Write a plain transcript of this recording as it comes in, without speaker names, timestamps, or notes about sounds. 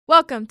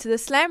Welcome to the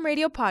Slam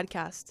Radio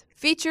podcast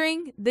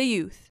featuring the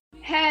youth.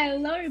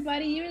 Hello,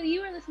 everybody.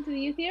 You are listening to the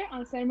youth here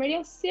on Slam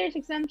Radio, Sirius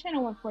XM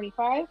channel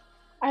 145.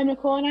 I'm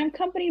Nicole, and I'm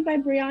accompanied by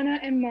Brianna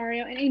and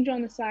Mario and Angel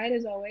on the side,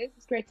 as always.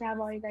 It's great to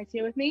have all you guys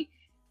here with me.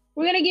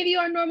 We're going to give you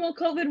our normal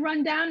COVID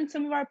rundown and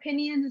some of our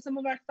opinions and some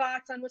of our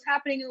thoughts on what's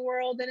happening in the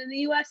world and in the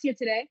U.S. here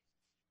today.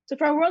 So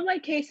for our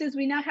worldwide cases,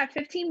 we now have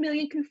 15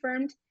 million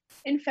confirmed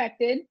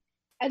infected,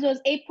 as well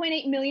as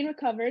 8.8 million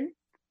recovered,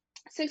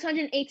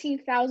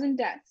 618,000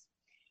 deaths.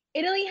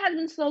 Italy has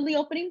been slowly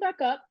opening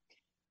back up,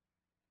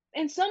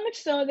 and so much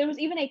so there was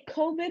even a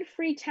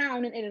COVID-free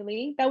town in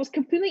Italy that was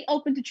completely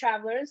open to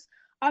travelers.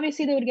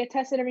 Obviously, they would get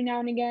tested every now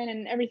and again,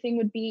 and everything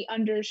would be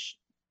under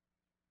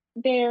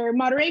their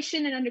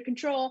moderation and under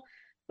control.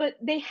 But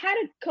they had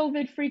a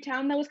COVID-free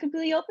town that was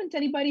completely open to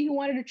anybody who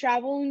wanted to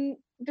travel and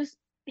just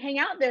hang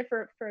out there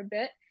for a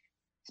bit.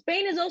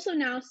 Spain is also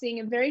now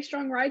seeing a very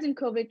strong rise in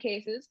COVID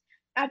cases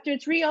after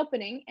its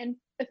reopening, and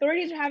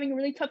authorities are having a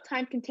really tough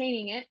time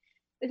containing it.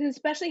 This is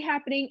especially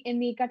happening in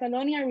the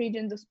Catalonia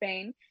regions of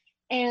Spain,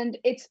 and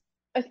it's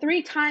a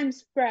 3 times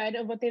spread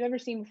of what they've ever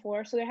seen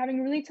before. So they're having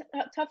a really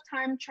tough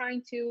time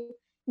trying to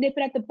nip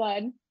it at the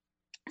bud,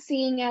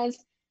 seeing as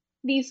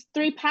these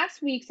 3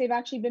 past weeks, they've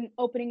actually been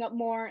opening up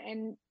more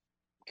and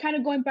kind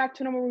of going back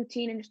to normal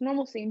routine and just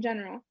normalcy in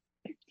general.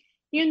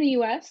 Here in the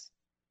US,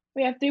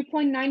 we have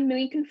 3.9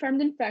 million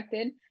confirmed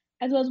infected,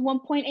 as well as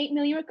 1.8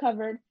 million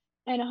recovered,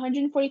 and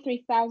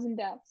 143,000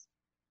 deaths.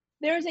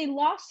 There is a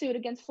lawsuit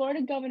against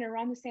Florida Governor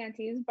Ron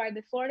DeSantis by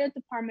the Florida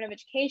Department of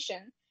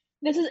Education.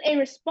 This is a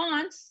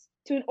response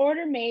to an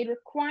order made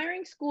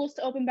requiring schools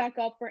to open back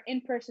up for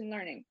in-person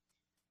learning.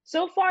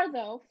 So far,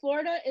 though,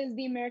 Florida is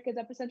the America's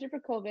epicenter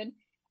for COVID,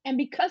 and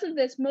because of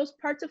this, most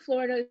parts of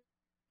Florida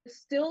is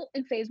still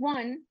in phase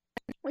 1,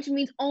 which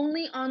means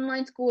only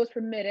online school is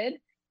permitted.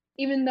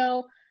 Even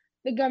though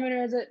the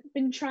governor has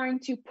been trying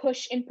to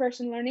push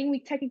in-person learning,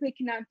 we technically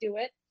cannot do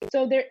it.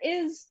 So there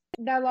is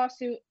that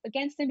lawsuit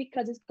against him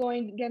because it's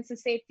going against the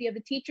safety of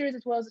the teachers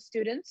as well as the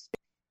students.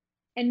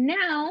 And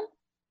now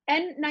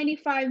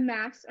N95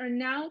 masks are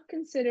now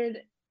considered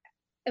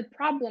a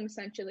problem,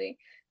 essentially,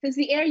 since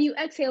the air you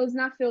exhale is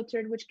not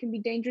filtered, which can be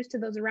dangerous to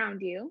those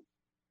around you.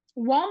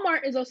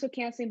 Walmart is also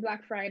canceling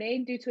Black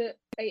Friday due to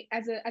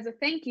as a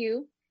thank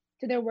you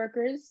to their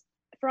workers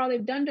for all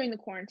they've done during the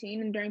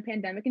quarantine and during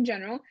pandemic in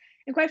general.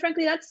 And quite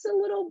frankly, that's a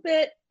little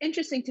bit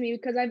interesting to me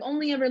because I've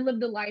only ever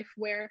lived a life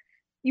where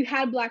you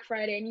had Black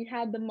Friday and you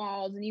had the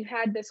malls and you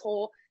had this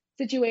whole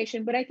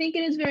situation. But I think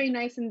it is very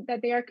nice and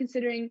that they are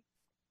considering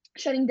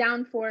shutting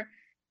down for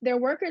their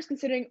workers,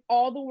 considering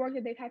all the work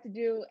that they've had to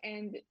do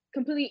and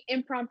completely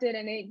impromptu,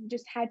 and they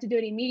just had to do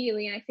it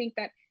immediately. And I think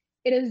that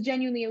it is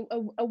genuinely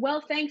a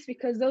well thanks,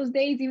 because those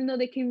days, even though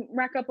they can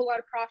rack up a lot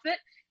of profit,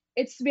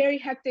 it's very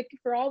hectic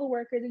for all the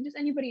workers and just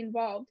anybody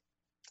involved.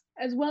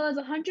 As well as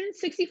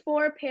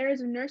 164 pairs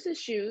of nurses'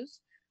 shoes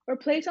were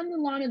placed on the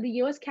lawn of the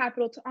U.S.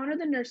 Capitol to honor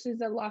the nurses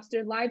that lost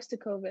their lives to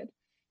COVID.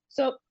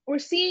 So we're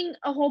seeing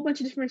a whole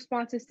bunch of different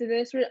responses to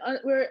this.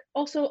 We're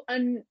also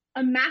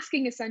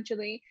unmasking,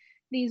 essentially,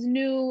 these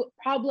new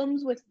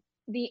problems with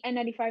the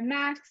N95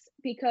 masks,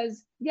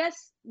 because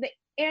yes, the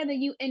air that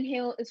you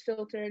inhale is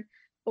filtered,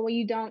 but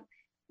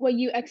what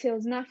you exhale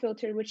is not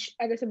filtered, which,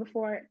 as I said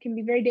before, can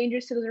be very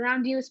dangerous to those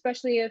around you,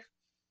 especially if,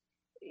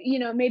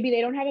 maybe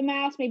they don't have a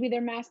mask, maybe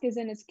their mask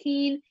isn't as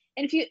keen.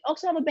 And if you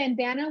also have a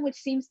bandana, which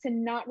seems to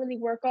not really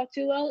work all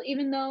too well,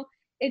 even though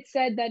it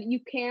said that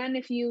you can,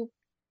 if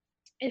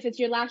it's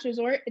your last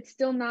resort, it's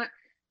still not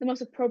the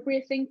most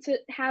appropriate thing to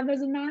have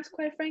as a mask,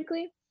 quite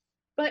frankly.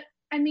 But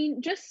I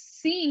mean,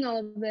 just seeing all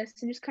of this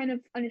and just kind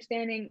of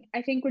understanding,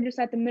 I think we're just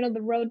at the middle of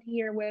the road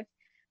here with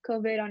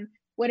COVID on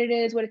what it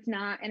is, what it's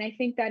not. And I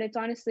think that it's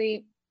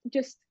honestly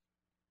just,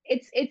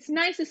 it's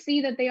nice to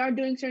see that they are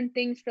doing certain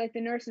things for like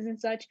the nurses and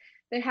such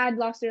that had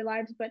lost their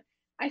lives. But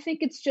I think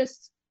it's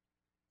just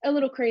a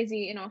little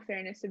crazy, in all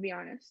fairness, to be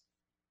honest.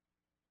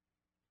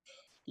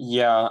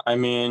 Yeah, I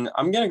mean,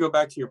 I'm going to go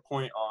back to your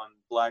point on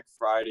Black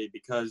Friday,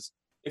 because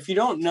if you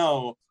don't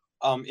know,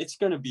 it's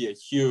going to be a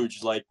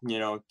huge,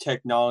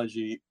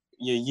 technology,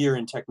 year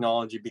in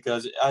technology,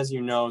 because as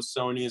you know,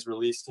 Sony is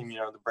releasing,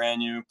 the brand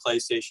new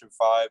PlayStation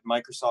 5.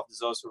 Microsoft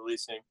is also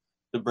releasing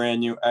the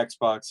brand new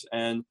Xbox.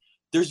 And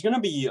there's going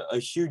to be a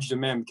huge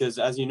demand because,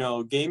 as you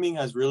know, gaming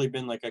has really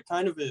been like a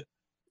kind of a,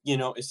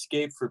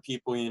 escape for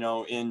people,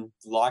 in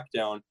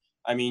lockdown.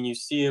 I mean, you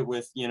see it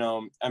with,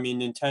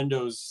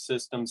 Nintendo's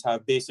systems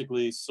have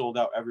basically sold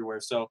out everywhere.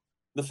 So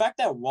the fact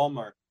that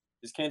Walmart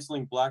is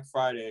canceling Black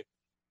Friday,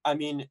 I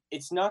mean,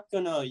 it's not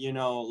gonna,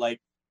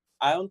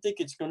 I don't think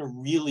it's gonna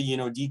really,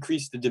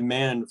 decrease the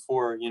demand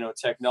for,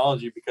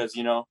 technology, because,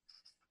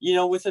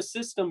 with a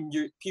system,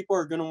 people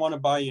are gonna want to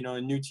buy,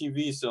 a new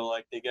TV, so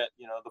like they get,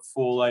 the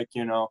full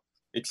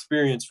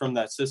experience from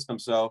that system.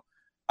 So,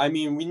 I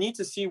mean, we need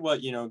to see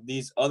what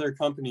these other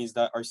companies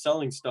that are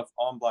selling stuff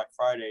on Black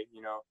Friday,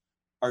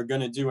 are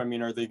gonna do. I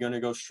mean, are they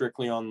gonna go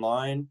strictly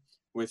online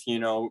with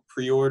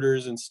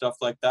pre-orders and stuff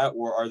like that,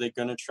 or are they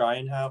gonna try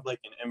and have like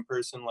an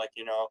in-person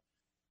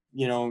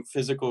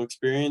physical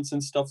experience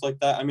and stuff like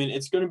that. I mean,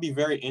 it's going to be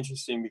very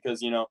interesting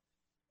because,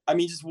 I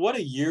mean, just what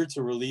a year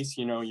to release,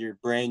 your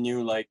brand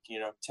new, like,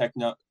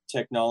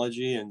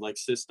 technology and like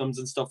systems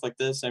and stuff like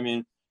this. I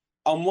mean,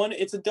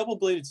 it's a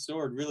double-bladed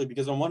sword, really,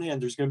 because on one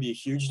hand, there's going to be a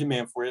huge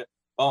demand for it.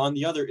 But on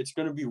the other, it's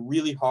going to be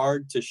really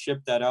hard to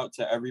ship that out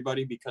to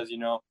everybody because,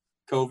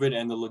 COVID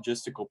and the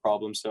logistical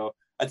problems. So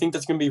I think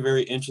that's going to be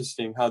very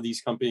interesting how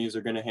these companies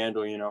are going to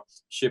handle,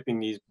 shipping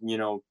these,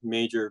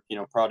 major,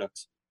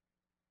 products.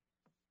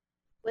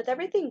 With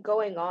everything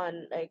going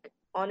on, like,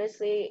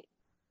 honestly,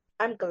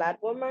 I'm glad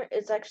Walmart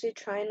is actually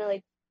trying to,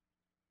 like,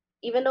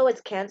 even though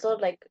it's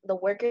canceled, like, the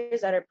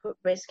workers that are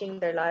risking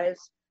their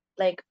lives,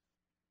 like,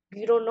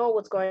 you don't know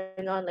what's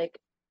going on. Like,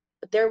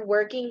 they're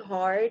working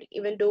hard,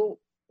 even though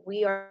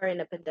we are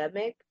in a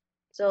pandemic.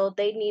 So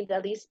they need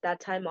at least that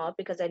time off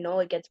because I know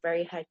it gets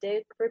very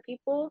hectic for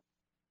people.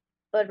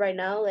 But right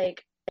now,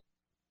 like,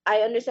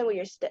 I understand what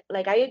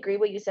like, I agree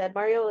what you said,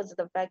 Mario, is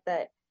the fact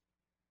that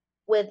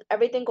with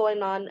everything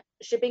going on,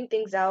 shipping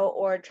things out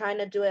or trying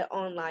to do it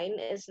online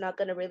is not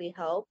going to really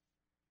help.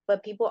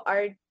 But people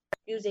are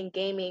using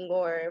gaming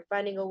or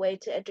finding a way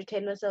to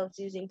entertain themselves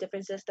using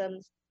different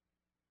systems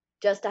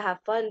just to have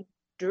fun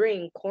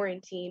during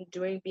quarantine,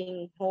 during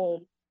being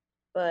home.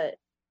 But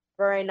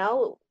for right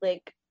now,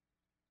 like,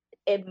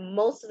 it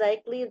most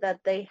likely that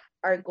they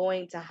are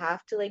going to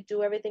have to, like,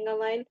 do everything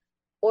online,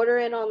 order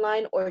it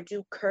online, or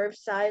do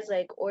curbside,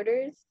 like,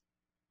 orders.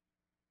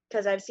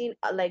 Because I've seen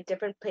like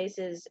different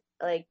places,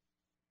 like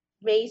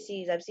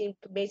Macy's. I've seen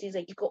Macy's,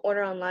 like, you could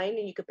order online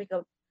and you could pick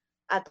up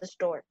at the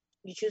store.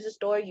 You choose a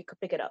store, you could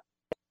pick it up.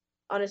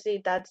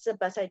 Honestly, that's the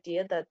best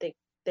idea that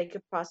they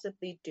could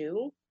possibly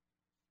do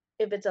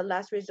if it's a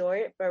last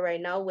resort. But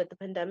right now with the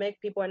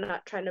pandemic, people are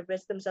not trying to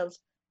risk themselves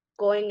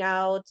going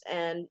out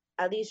and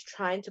at least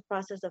trying to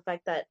process the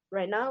fact that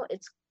right now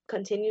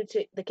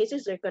the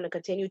cases are going to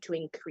continue to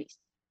increase.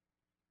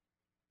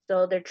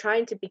 So they're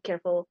trying to be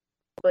careful,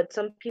 but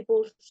some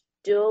people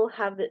still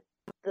have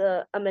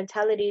a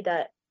mentality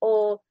that,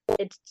 oh,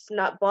 it's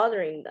not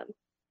bothering them.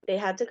 They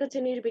had to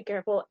continue to be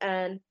careful,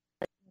 and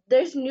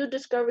there's new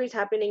discoveries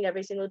happening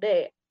every single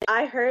day.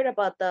 I heard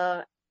about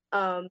the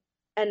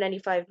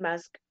N95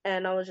 mask,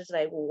 and I was just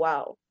like,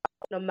 wow.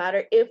 No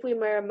matter if we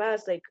wear a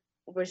mask, like,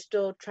 we're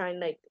still trying,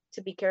 like,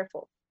 to be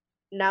careful.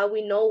 Now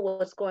we know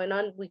what's going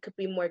on. We could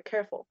be more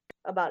careful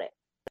about it.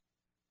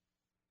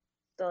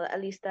 So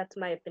at least that's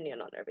my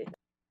opinion on everything.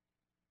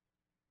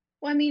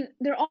 Well, I mean,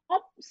 they're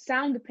all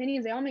sound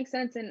opinions. They all make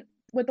sense. And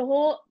with the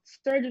whole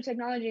surge of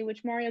technology,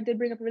 which Mario did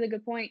bring up a really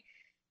good point,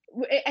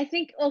 I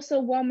think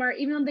also Walmart,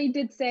 even though they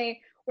did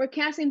say, we're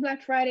canceling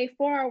Black Friday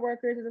for our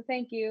workers as a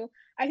thank you,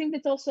 I think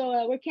that's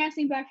also, we're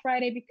canceling Black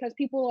Friday because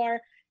people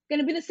are going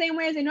to be the same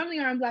way as they normally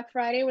are on Black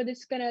Friday, where they're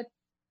just going to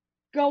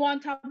go on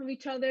top of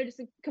each other, just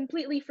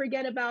completely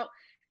forget about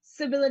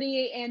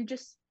civility and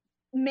just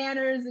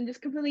manners and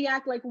just completely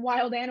act like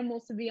wild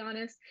animals, to be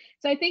honest.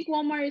 So I think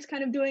Walmart is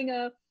kind of doing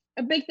a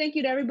big thank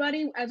you to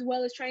everybody, as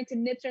well as trying to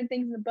nip certain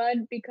things in the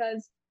bud,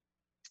 because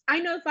I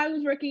know if I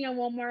was working at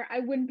Walmart, I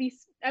wouldn't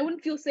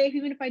feel safe,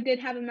 even if I did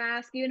have a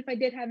mask, even if I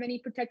did have any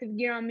protective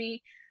gear on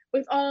me,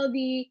 with all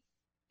the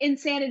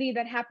insanity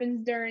that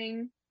happens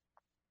during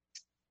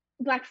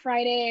Black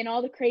Friday and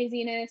all the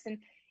craziness. And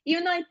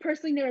even though I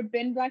personally never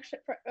been Black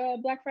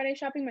Friday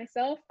shopping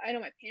myself, I know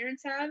my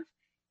parents have,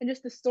 and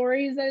just the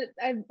stories that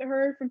I've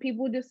heard from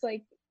people just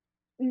like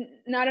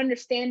not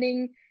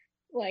understanding,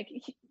 like,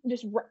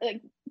 just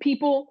like,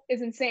 people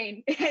is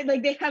insane.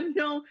 Like, they have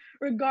no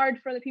regard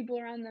for the people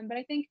around them. But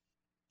I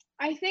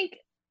think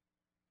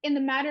in the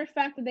matter of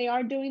fact that they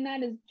are doing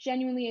that is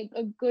genuinely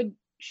a good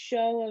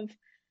show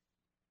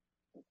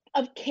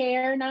of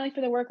care, not only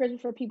for the workers,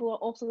 but for people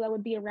also that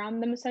would be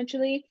around them,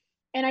 essentially.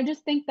 And I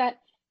just think that,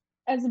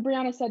 as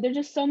Brianna said, there's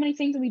just so many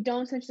things that we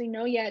don't essentially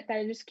know yet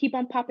that just keep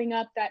on popping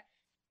up that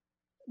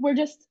we're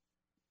just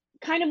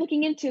kind of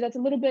looking into, that's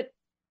a little bit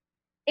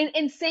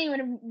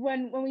insane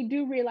when we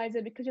do realize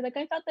it, because you're like,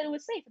 I thought that it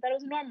was safe, I thought it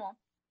was normal.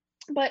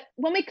 But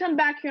when we come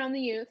back here on The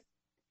Youth,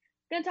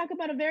 we're going to talk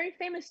about a very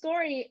famous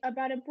story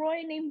about a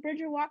boy named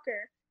Bridger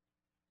Walker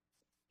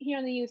here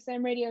on The Youth,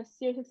 Slam Radio,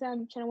 Sirius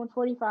XM, channel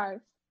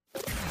 145.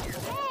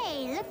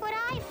 Hey, look what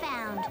I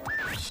found.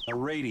 A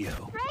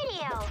radio.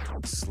 Radio.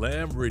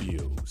 Slam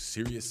Radio,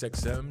 Sirius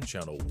XM,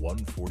 channel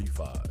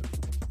 145.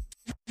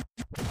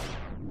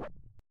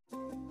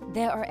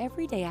 There are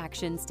everyday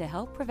actions to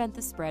help prevent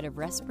the spread of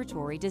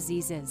respiratory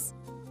diseases.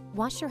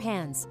 Wash your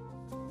hands.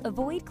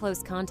 Avoid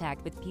close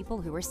contact with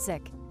people who are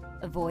sick.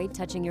 Avoid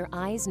touching your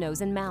eyes, nose,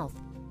 and mouth.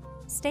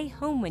 Stay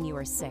home when you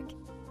are sick.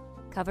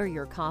 Cover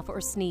your cough or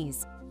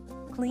sneeze.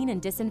 Clean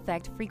and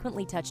disinfect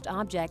frequently touched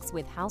objects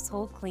with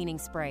household cleaning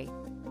spray.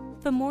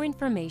 For more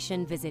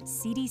information, visit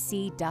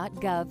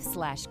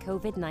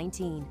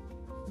cdc.gov/COVID-19.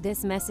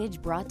 This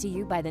message brought to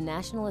you by the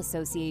National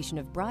Association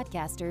of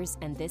Broadcasters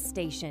and this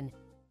station.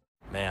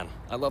 Man,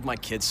 I love my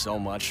kids so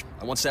much.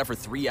 I once sat for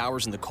 3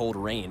 hours in the cold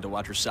rain to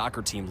watch her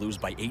soccer team lose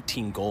by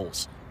 18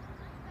 goals.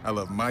 I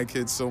love my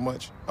kids so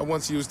much, I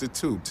once used a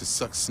tube to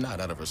suck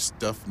snot out of her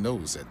stuffed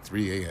nose at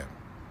 3 a.m.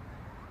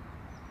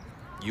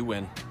 You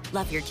win.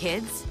 Love your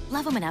kids?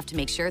 Love them enough to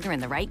make sure they're in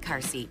the right car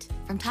seat.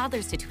 From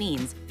toddlers to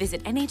tweens,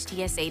 visit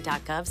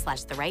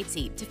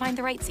nhtsa.gov/the-right-seat to find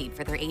the right seat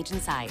for their age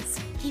and size.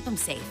 Keep them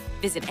safe.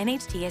 Visit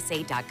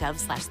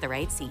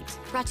nhtsa.gov/the-right-seat.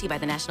 Brought to you by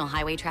the National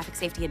Highway Traffic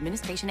Safety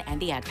Administration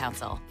and the Ad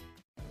Council.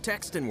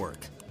 Text and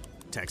work.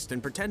 Text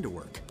and pretend to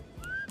work.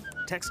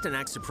 Text and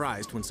act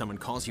surprised when someone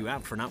calls you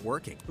out for not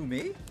working. Who,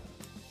 me?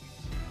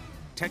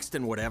 Text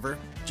and whatever,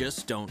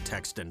 just don't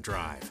text and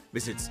drive.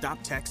 Visit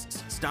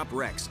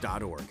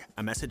stoptextsstopwrecks.org.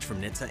 A message from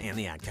NHTSA and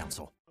the Ad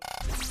Council.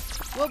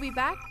 We'll be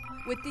back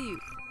with the youth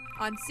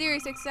on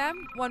SiriusXM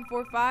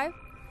 145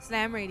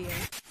 Slam Radio.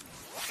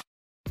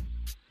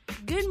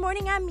 Good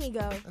morning,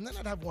 amigo. And then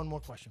I'd have one more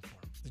question for him.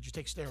 Did you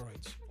take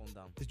steroids? Calm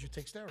down. Did you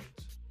take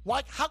steroids?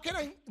 Why? How can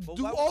I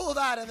do all of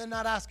that and then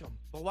not ask him?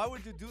 But why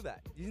would you do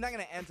that? He's not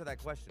going to answer that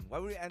question. Why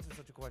would you answer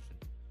such a question?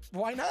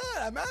 Why not?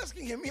 I'm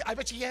asking him. I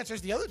bet he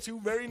answers the other two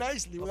very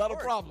nicely without a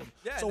problem.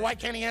 Yeah, so why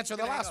can't he answer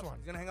the last one?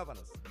 He's going to hang up on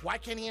us. Why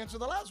can't he answer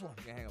the last one?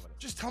 He's going to hang up on us.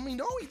 Just tell me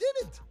no, he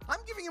didn't. I'm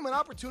giving him an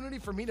opportunity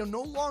for me to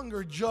no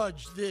longer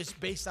judge this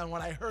based on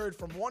what I heard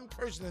from one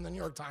person in the New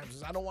York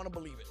Times. I don't want to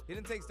believe it. He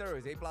didn't take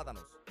steroids. He ate plátanos.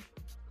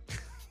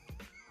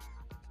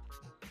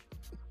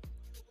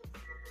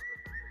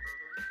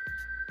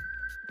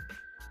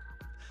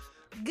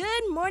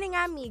 Good morning,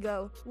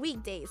 amigo.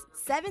 Weekdays,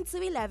 7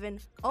 to 11,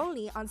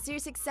 only on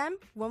SiriusXM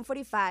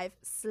 145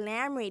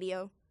 Slam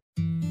Radio.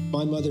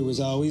 My mother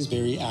was always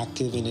very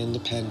active and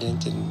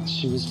independent, and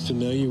she was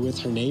familiar with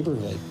her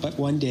neighborhood. But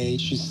one day,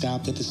 she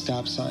stopped at the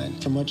stop sign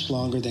for much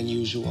longer than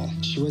usual.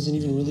 She wasn't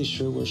even really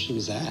sure where she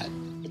was at.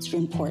 It's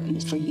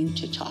important for you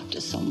to talk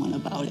to someone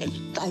about it.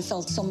 I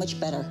felt so much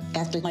better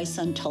after my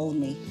son told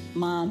me,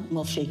 Mom,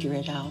 we'll figure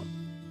it out.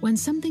 When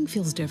something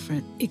feels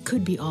different, it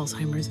could be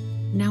Alzheimer's.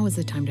 Now is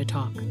the time to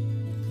talk.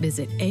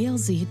 Visit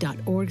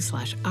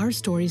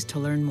alz.org/ourstories to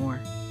learn more.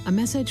 A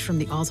message from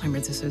the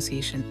Alzheimer's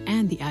Association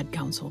and the Ad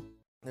Council.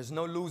 There's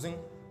no losing,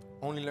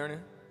 only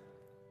learning.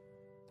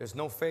 There's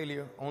no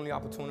failure, only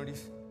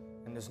opportunities.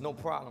 And there's no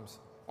problems,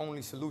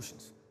 only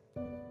solutions.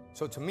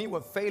 So to me,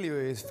 what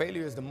failure is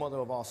the mother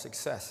of all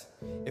success.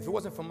 If it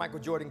wasn't for Michael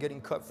Jordan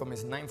getting cut from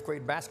his 9th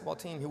grade basketball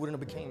team, he wouldn't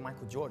have became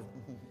Michael Jordan.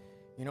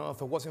 You know,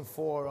 if it wasn't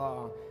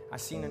for, I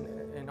seen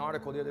an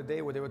article the other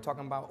day where they were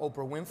talking about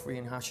Oprah Winfrey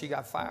and how she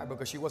got fired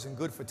because she wasn't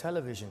good for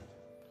television.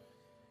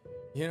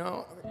 You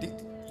know,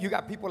 you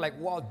got people like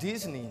Walt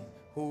Disney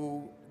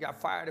who got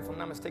fired, if I'm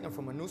not mistaken,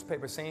 from a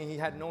newspaper saying he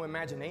had no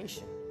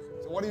imagination.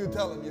 So what do you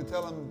tell him? You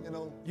tell him,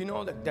 You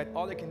know that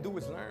all they can do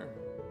is learn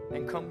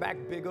and come back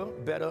bigger,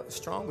 better,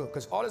 stronger,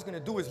 because all it's gonna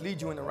do is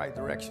lead you in the right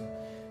direction.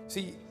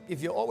 See,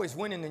 if you're always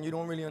winning, then you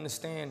don't really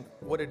understand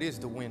what it is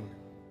to win.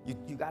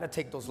 You gotta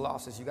take those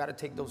losses, you gotta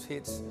take those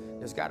hits.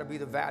 There's gotta be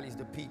the valleys,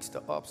 the peaks,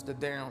 the ups, the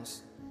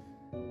downs.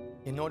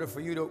 In order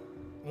for you to,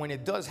 when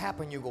it does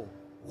happen, you go,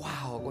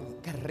 wow,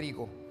 qué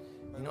rico.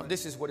 You know,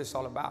 this is what it's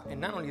all about. And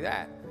not only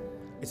that,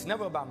 it's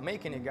never about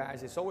making it,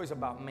 guys. It's always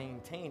about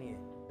maintaining it.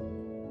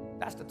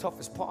 That's the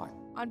toughest part.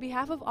 On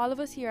behalf of all of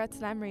us here at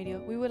Slam Radio,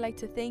 we would like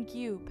to thank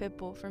you,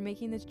 Pitbull, for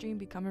making this dream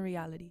become a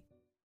reality.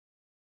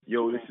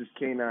 Yo, this is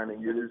K9,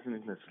 and you're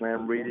listening to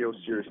Slam Radio,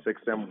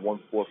 SiriusXM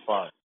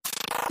 145.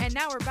 And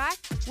now we're back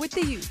with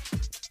the youth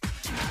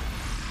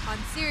on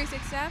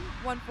SiriusXM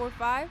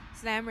 145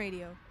 Slam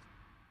Radio.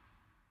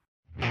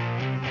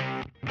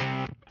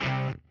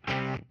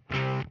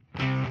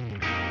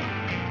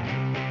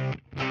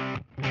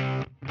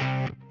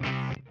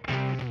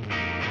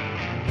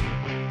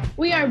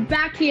 We are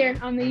back here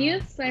on the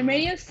Youth Slam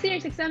Radio,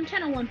 SiriusXM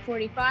channel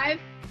 145.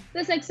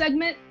 This next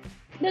segment,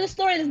 there's a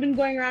story that's been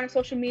going around on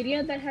social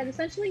media that has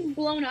essentially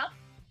blown up.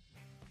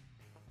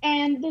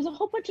 And there's a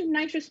whole bunch of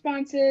nice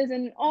responses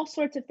and all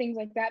sorts of things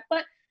like that.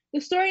 But the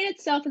story in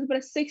itself is about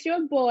a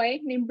 6-year-old boy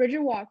named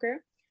Bridger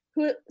Walker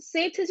who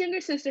saved his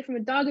younger sister from a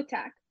dog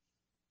attack.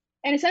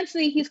 And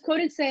essentially, he's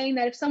quoted saying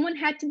that if someone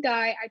had to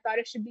die, I thought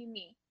it should be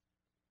me.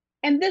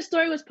 And this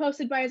story was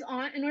posted by his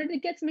aunt in order to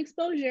get some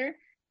exposure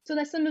so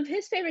that some of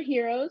his favorite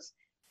heroes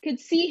could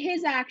see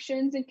his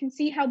actions and can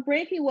see how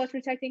brave he was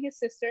protecting his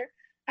sister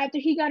after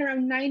he got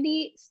around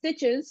 90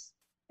 stitches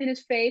in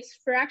his face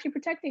for actually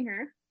protecting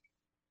her.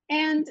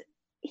 And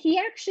he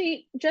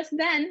actually just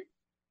then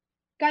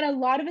got a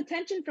lot of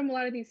attention from a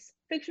lot of these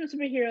fictional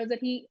superheroes that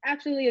he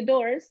absolutely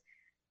adores.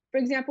 For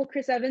example,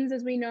 Chris Evans,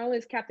 as we know,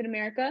 is Captain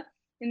America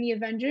in the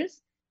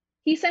Avengers.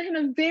 He sent him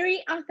a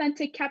very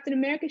authentic Captain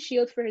America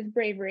shield for his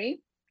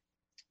bravery.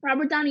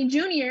 Robert Downey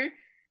Jr.,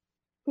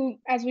 who,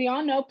 as we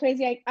all know, plays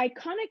the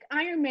iconic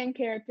Iron Man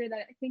character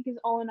that I think is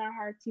all in our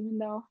hearts, even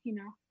though,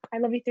 I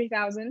love you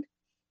 3000.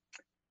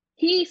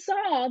 He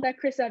saw that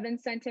Chris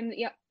Evans sent him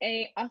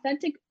a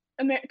authentic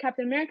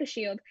Captain America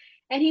shield,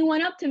 and he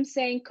went up to him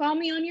saying, "Call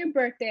me on your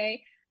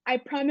birthday. I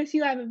promise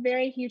you I have a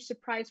very huge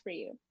surprise for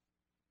you."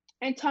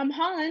 And Tom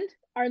Holland,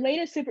 our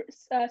latest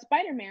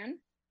Spider-Man,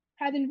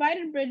 has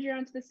invited Bridger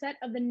onto the set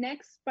of the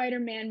next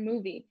Spider-Man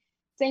movie,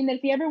 saying that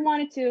if he ever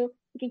wanted to,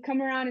 he can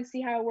come around and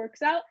see how it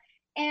works out.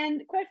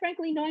 And quite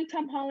frankly, knowing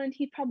Tom Holland,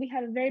 he'd probably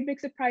have a very big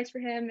surprise for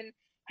him and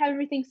have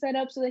everything set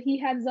up so that he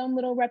had his own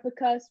little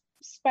replica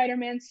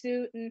Spider-Man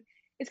suit, and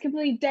it's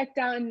completely decked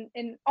out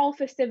in all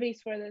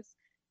festivities for this.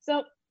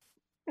 So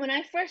when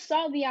I first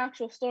saw the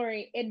actual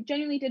story, it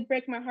genuinely did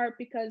break my heart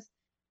because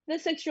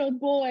this 6-year-old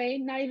boy,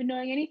 not even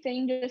knowing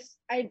anything,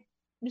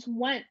 just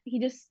went. He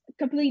just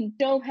completely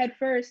dove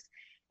headfirst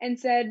and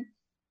said,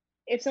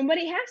 if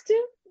somebody has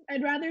to,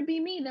 I'd rather be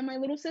me than my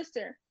little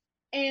sister.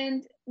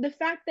 And the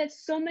fact that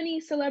so many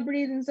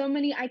celebrities and so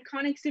many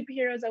iconic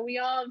superheroes that we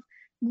all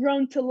have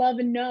grown to love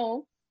and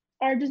know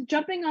are just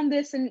jumping on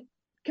this and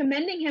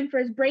commending him for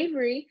his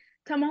bravery.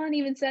 Tom Holland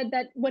even said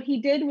that what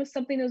he did was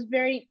something that was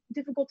very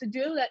difficult to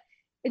do, that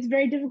it's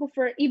very difficult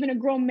for even a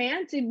grown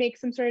man to make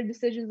some sort of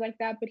decisions like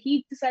that, but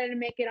he decided to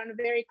make it on a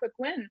very quick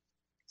whim.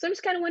 So I'm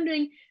just kind of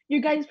wondering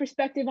your guys'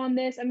 perspective on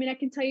this. I mean, I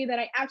can tell you that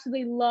I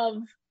absolutely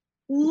love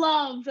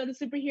that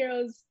the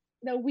superheroes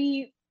that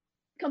we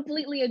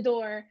completely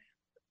adore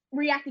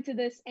reacted to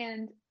this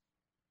and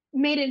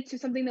made it into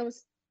something that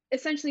was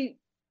essentially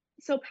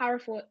so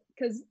powerful,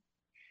 because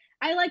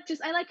I like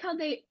how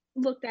they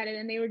looked at it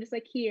and they were just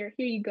like, here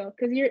you go,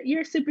 because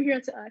you're a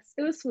superhero to us.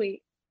 It was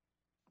sweet.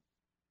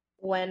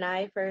 When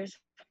I first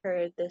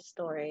heard this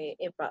story,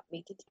 it brought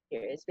me to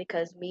tears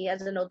because me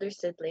as an older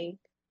sibling,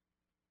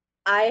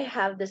 I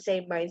have the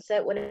same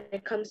mindset when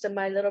it comes to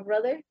my little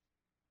brother.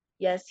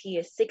 Yes, he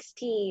is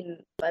 16,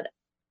 but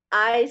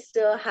I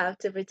still have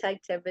to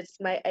protect him. It's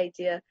my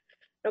idea.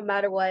 No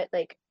matter what,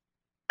 like,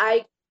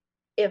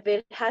 if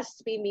it has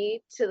to be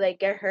me to like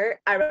get hurt,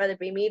 I'd rather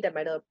be me than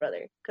my little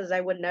brother, because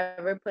I would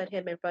never put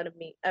him in front of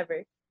me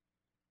ever.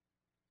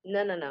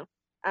 No.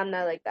 I'm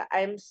not like that.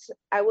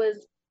 I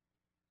was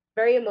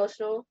very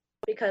emotional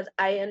because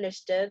I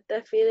understood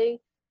the feeling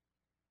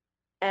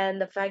and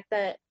the fact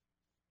that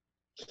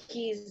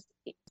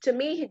to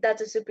me,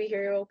 that's a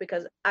superhero,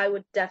 because I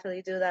would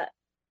definitely do that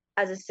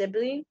as a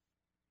sibling.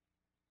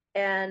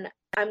 And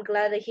I'm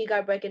glad that he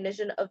got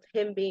recognition of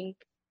him being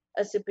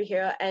a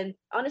superhero. And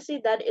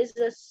honestly, that is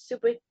a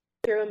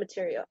superhero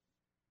material.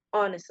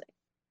 Honestly,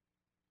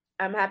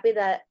 I'm happy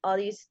that all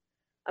these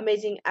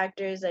amazing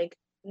actors like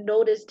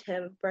noticed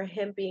him for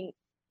him being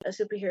a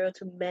superhero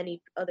to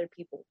many other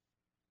people.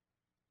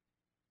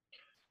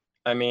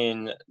 I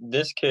mean,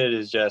 this kid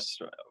is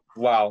just,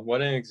 wow,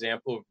 what an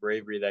example of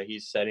bravery that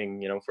he's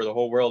setting, for the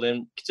whole world.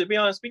 And to be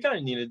honest, we kind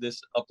of needed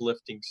this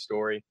uplifting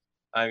story.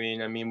 I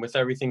mean, with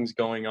everything's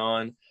going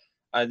on,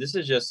 this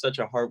is just such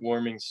a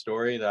heartwarming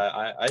story that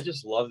I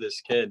just love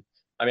this kid.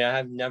 I mean, I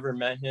have never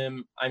met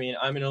him. I mean,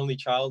 I'm an only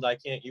child. I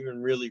can't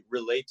even really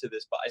relate to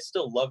this, but I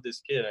still love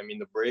this kid. I mean,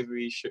 the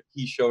bravery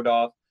he showed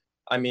off.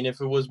 I mean,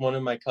 if it was one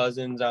of my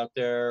cousins out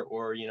there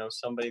or,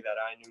 somebody that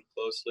I knew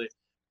closely,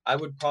 I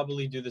would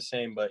probably do the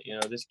same. But,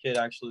 this kid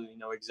actually,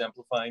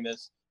 exemplifying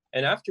this.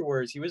 And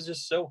afterwards, he was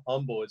just so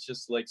humble. It's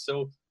just like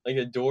so like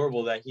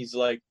adorable that he's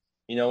like,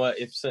 you know what,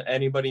 if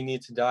anybody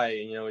needs to die,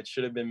 it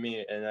should have been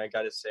me. And I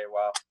got to say,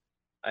 wow.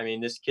 I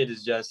mean, this kid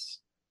is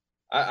just,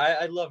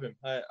 I love him.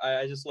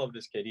 I just love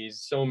this kid.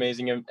 He's so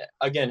amazing. And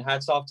again,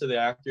 hats off to the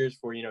actors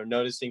for,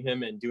 noticing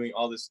him and doing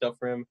all this stuff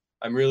for him.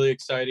 I'm really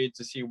excited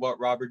to see what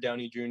Robert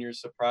Downey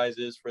Jr.'s surprise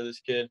is for this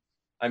kid.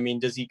 I mean,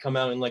 does he come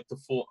out in like the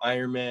full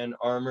Iron Man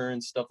armor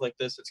and stuff like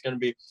this? It's going to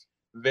be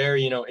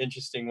very,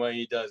 interesting what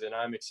he does. And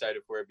I'm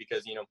excited for it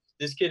because,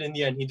 this kid in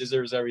the end, he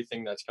deserves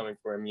everything that's coming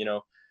for him,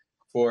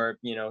 for,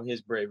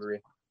 his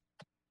bravery.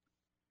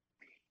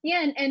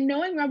 Yeah, and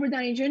knowing Robert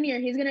Downey Jr.,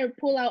 he's going to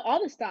pull out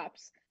all the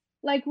stops.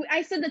 Like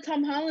I said that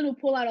Tom Holland will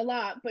pull out a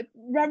lot, but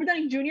Robert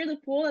Downey Jr., the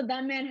pull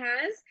that man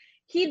has,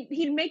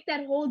 he'd make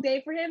that whole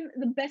day for him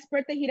the best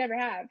birthday he'd ever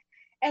have.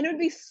 And it would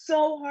be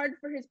so hard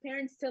for his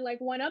parents to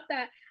like one up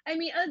that. I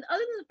mean, other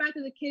than the fact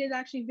that the kid is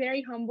actually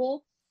very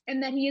humble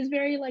and that he is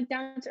very like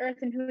down to earth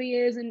in who he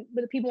is and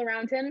with the people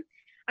around him,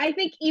 I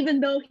think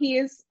even though he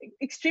is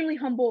extremely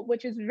humble,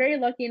 which is very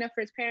lucky enough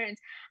for his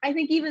parents, I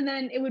think even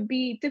then it would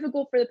be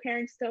difficult for the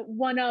parents to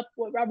one up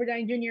what Robert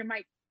Downey Jr.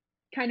 might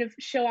kind of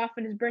show off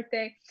on his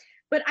birthday.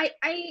 But I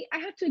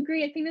have to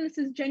agree. I think that this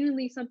is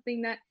genuinely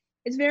something that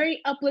is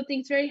very uplifting.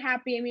 It's very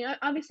happy. I mean,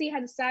 obviously it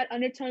has a sad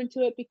undertone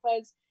to it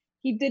because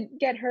he did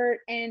get hurt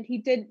and he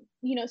did,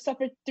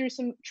 suffer through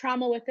some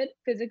trauma with it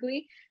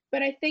physically.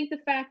 But I think the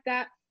fact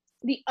that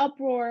the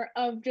uproar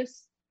of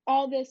just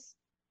all this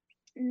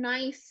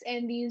nice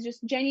and these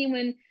just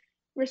genuine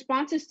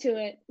responses to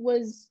it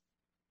was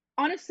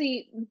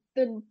honestly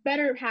the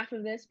better half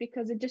of this,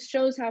 because it just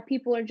shows how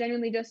people are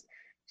genuinely just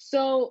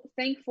so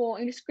thankful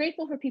and just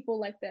grateful for people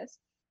like this.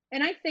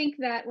 And I think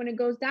that when it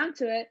goes down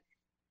to it,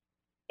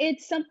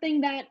 it's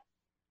something that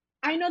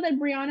I know that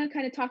Brianna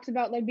kind of talks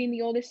about like being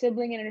the older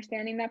sibling and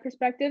understanding that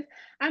perspective.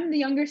 I'm the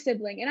younger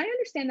sibling and I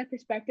understand that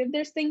perspective.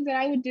 There's things that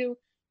I would do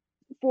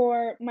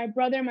for my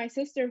brother and my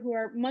sister who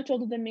are much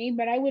older than me,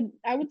 but I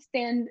would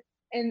stand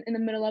in the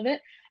middle of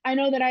it. I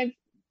know that I've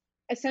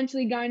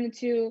essentially gotten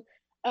into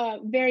a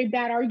very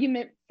bad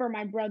argument for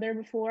my brother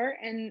before,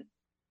 and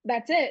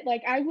that's it.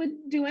 Like I would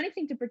do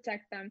anything to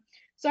protect them.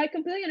 So I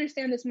completely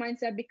understand this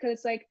mindset,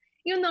 because like,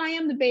 even though I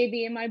am the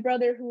baby and my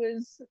brother, who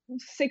is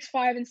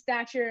 6'5" in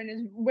stature and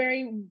is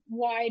very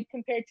wide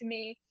compared to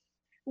me,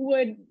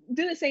 would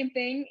do the same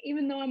thing.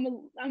 Even though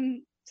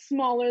I'm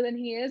smaller than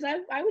he is,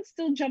 I would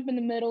still jump in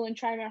the middle and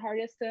try my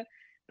hardest to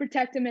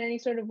protect him in any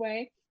sort of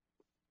way.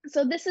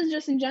 So this is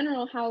just in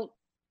general how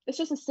it's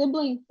just a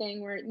sibling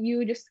thing where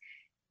you just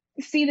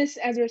see this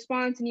as a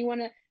response and you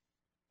want to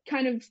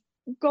kind of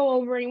go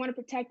over and you want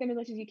to protect them as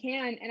much as you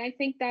can. And I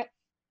think that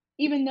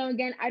even though,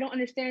 again, I don't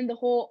understand the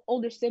whole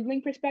older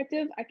sibling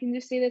perspective, I can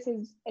just see this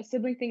as a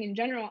sibling thing in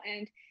general.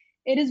 And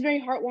it is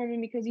very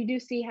heartwarming because you do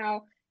see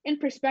how, in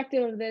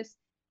perspective of this,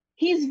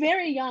 he's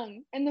very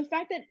young. And the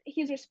fact that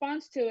his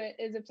response to it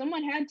is, if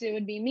someone had to, it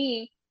would be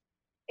me,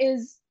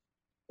 is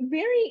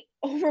very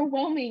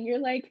overwhelming. You're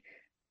like,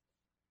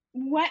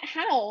 what?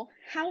 How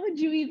would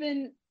you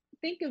even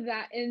think of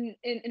that in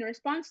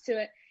response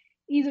to it?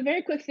 He's a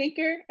very quick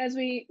thinker, as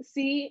we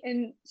see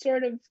in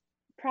sort of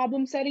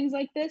problem settings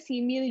like this. He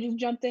immediately just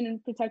jumped in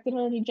and protected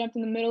her, and he jumped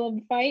in the middle of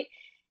the fight.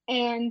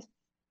 And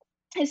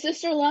his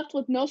sister left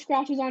with no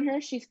scratches on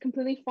her. She's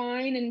completely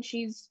fine and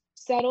she's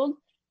settled.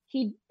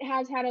 He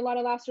has had a lot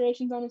of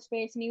lacerations on his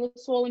face and he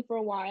was swollen for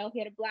a while. He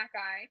had a black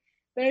eye,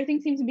 but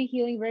everything seems to be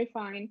healing very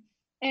fine.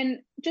 And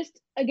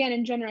just, again,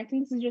 in general, I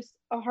think this is just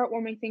a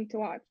heartwarming thing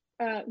to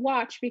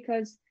watch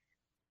because,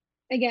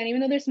 again,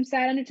 even though there's some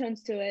sad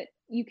undertones to it,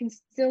 you can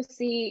still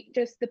see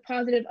just the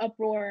positive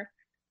uproar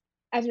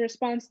as a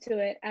response to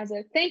it, as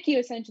a thank you,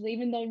 essentially.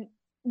 Even though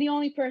the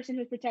only person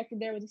who's protected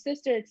there was a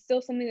sister, it's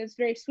still something that's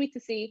very sweet to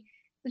see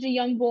such a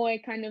young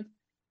boy kind of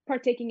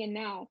partaking in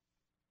now.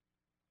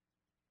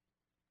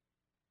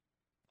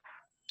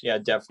 Yeah,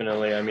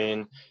 definitely. I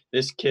mean,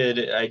 this kid,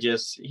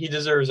 he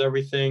deserves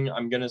everything.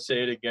 I'm going to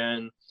say it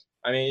again.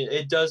 I mean,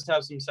 it does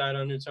have some sad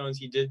undertones.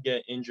 He did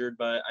get injured,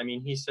 but I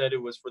mean, he said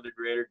it was for the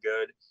greater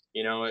good.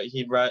 You know,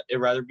 it'd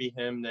rather be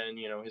him than,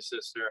 you know, his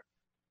sister.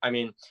 I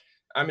mean,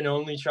 I'm an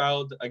only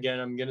child. Again,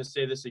 I'm going to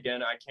say this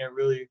again. I can't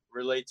really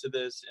relate to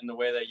this in the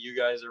way that you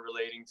guys are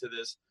relating to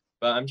this,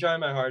 but I'm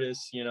trying my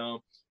hardest. You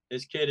know,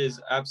 this kid is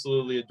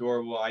absolutely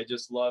adorable. I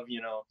just love,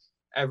 you know,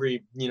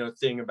 every, you know,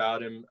 thing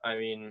about him. I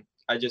mean,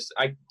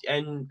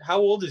 and how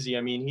old is he?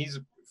 I mean, he's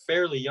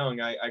fairly young.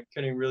 I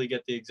couldn't really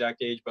get the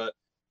exact age, but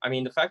I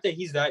mean, the fact that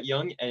he's that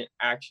young and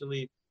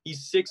actually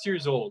he's 6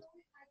 years old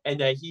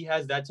and that he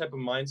has that type of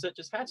mindset,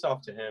 just hats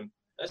off to him.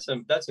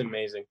 That's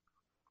amazing.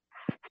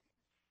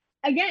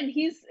 Again,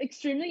 he's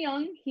extremely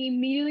young. He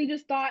immediately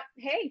just thought,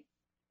 hey,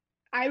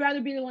 I'd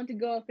rather be the one to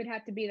go if it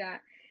had to be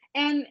that.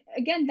 And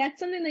again, that's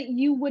something that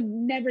you would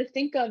never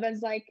think of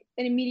as like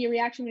an immediate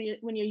reaction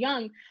when you're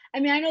young. I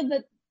mean, I know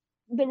that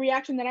the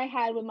reaction that I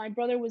had when my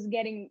brother was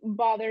getting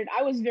bothered,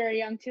 I was very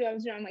young too. I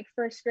was around like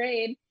first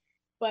grade,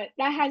 but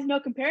that has no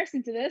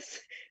comparison to this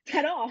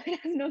at all. It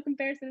has no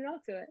comparison at all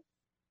to it.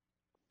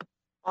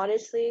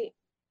 Honestly,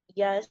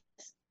 yes.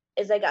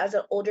 It's like as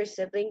an older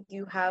sibling,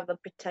 you have a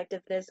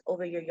protectiveness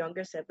over your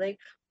younger sibling.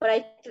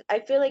 But I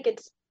feel like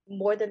it's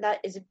more than that.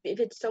 Is if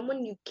it's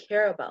someone you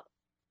care about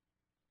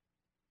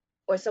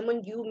or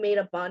someone you made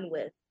a bond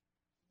with,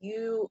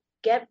 you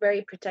get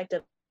very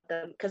protective of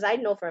them. Because I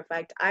know for a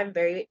fact I'm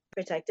very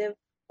protective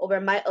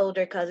over my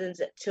older cousins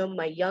to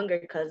my younger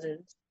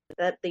cousins.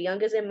 That the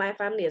youngest in my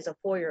family is a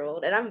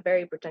 4-year-old, and I'm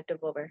very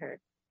protective over her.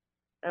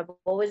 I've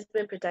always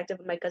been protective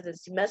of my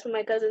cousins. To mess with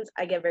my cousins,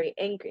 I get very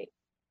angry.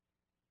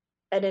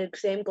 And the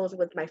same goes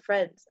with my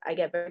friends. I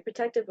get very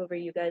protective over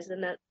you guys.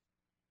 And that,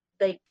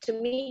 like, to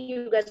me,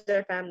 you guys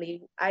are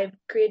family. I've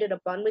created a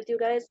bond with you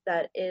guys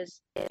that is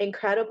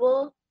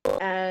incredible.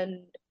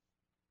 And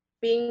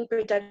being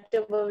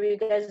protective over you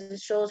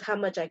guys shows how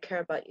much I care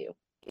about you.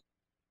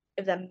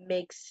 If that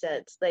makes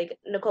sense. Like,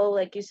 Nicole,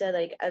 like you said,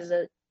 like,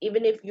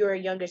 even if you're a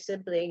younger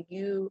sibling,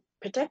 you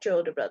protect your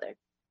older brother.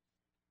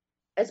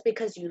 It's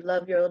because you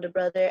love your older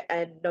brother.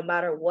 And no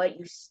matter what,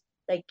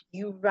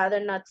 you rather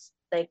not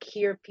like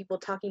hear people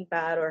talking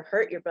bad or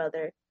hurt your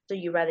brother, so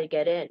you rather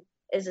get in.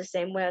 It's the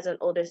same way as an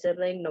older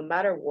sibling. No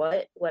matter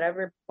what,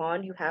 whatever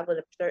bond you have with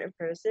a certain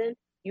person,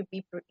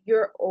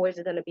 you're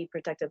always going to be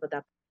protective of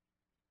that.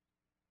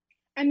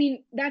 I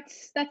mean,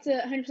 that's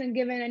 100%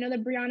 given. I know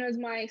that Brianna is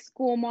my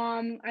school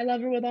mom. I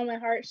love her with all my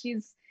heart. She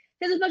has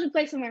a special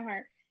place in my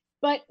heart.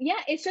 But yeah,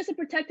 it's just a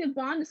protective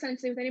bond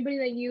essentially with anybody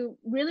that you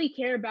really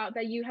care about,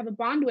 that you have a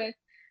bond with.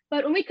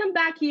 But when we come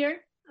back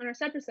here on our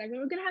separate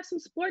segment, we're going to have some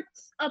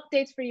sports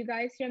updates for you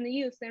guys here on the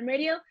U. Slam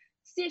Radio,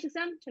 Sirius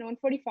XM, channel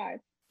 145.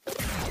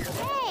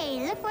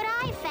 Hey, look what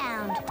I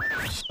found.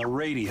 A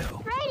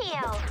radio.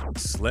 Radio.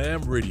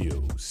 Slam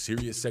Radio,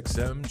 Sirius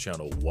XM,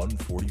 channel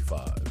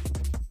 145.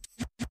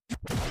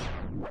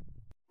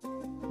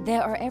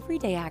 There are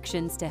everyday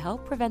actions to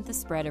help prevent the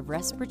spread of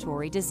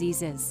respiratory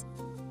diseases.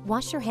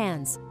 Wash your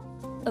hands.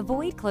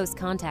 Avoid close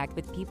contact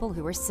with people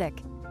who are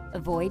sick.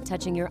 Avoid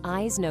touching your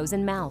eyes, nose,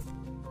 and mouth.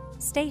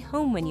 Stay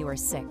home when you are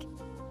sick.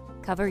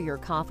 Cover your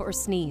cough or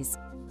sneeze.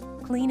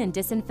 Clean and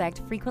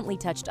disinfect frequently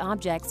touched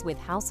objects with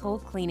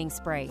household cleaning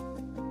spray.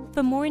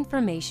 For more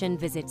information,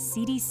 visit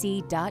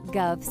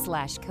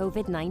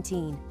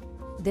cdc.gov/COVID-19.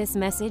 This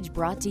message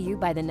brought to you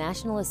by the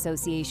National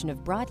Association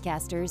of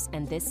Broadcasters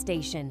and this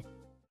station.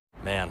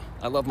 Man,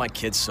 I love my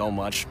kids so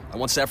much. I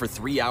once sat for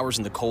 3 hours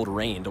in the cold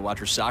rain to watch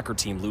her soccer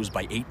team lose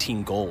by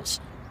 18 goals.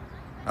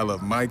 I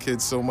love my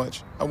kids so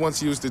much, I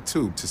once used a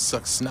tube to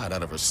suck snot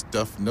out of her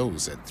stuffed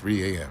nose at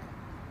 3 a.m.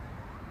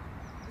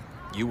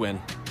 You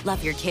win.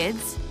 Love your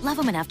kids? Love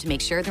them enough to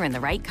make sure they're in the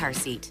right car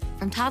seat.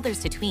 From toddlers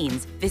to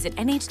tweens, visit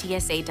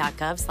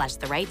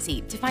nhtsa.gov/the right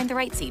seat to find the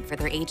right seat for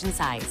their age and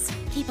size.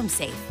 Keep them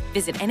safe.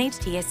 Visit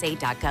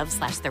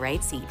nhtsa.gov/the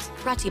right seat.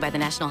 Brought to you by the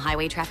National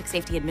Highway Traffic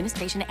Safety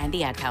Administration and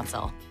the Ad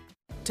Council.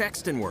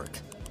 Text and work.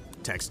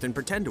 Text and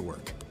pretend to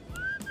work.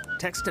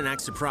 Text and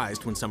act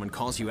surprised when someone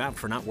calls you out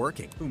for not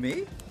working. Who,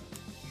 me?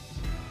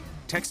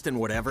 Text and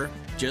whatever,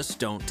 just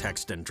don't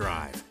text and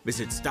drive.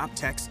 Visit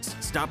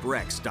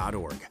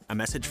StopTextsStopWrecks.org. A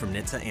message from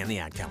NHTSA and the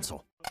Ad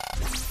Council.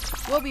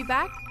 We'll be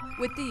back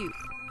with the youth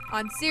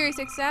on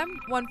SiriusXM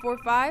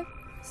 145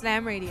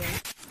 Slam Radio.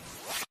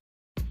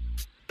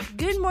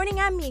 Good morning,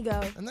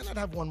 amigo. And then I'd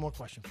have one more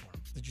question for him.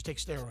 Did you take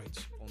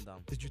steroids? Calm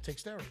down. Did you take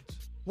steroids?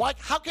 Why?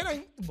 How can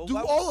I But do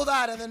why- all of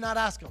that and then not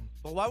ask him?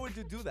 But why would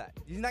you do that?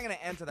 He's not gonna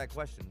answer that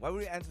question. Why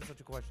would you answer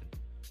such a question?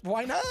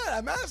 Why not?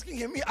 I'm asking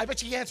him. I bet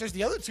he answers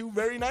the other two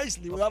very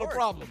nicely without a course.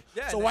 problem.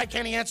 Yeah, so then why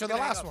can't he answer he's the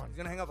gonna hang last up. one? He's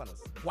gonna hang up on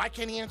us. Why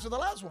can't he answer the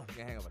last one? He's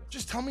gonna hang up on us.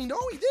 Just tell me no,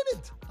 he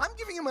didn't. I'm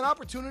giving him an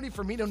opportunity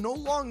for me to no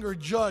longer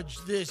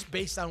judge this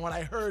based on what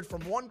I heard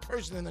from one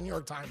person in the New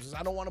York Times.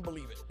 I don't want to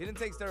believe it. He didn't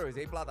take steroids.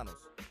 He ate plátanos.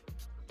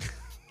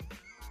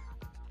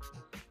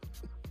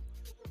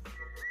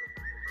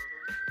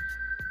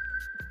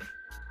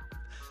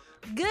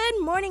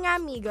 Good morning,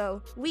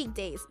 amigo.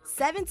 Weekdays,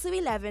 7 to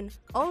 11,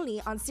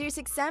 only on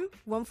SiriusXM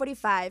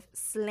 145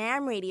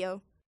 Slam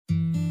Radio.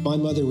 My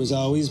mother was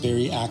always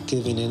very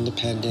active and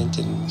independent,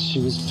 and she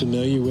was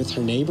familiar with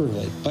her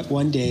neighborhood. But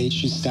one day,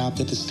 she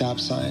stopped at the stop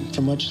sign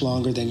for much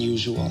longer than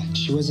usual.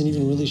 She wasn't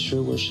even really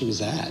sure where she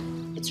was at.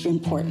 It's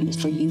important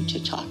for you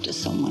to talk to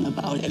someone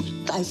about it.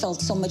 I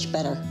felt so much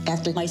better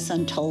after my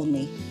son told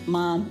me,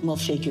 Mom, we'll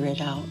figure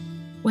it out.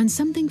 When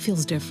something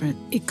feels different,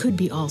 it could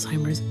be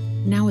Alzheimer's.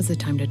 Now is the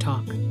time to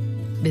talk.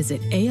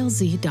 Visit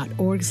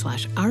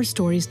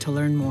alz.org/ourstories to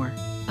learn more.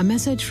 A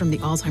message from the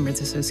Alzheimer's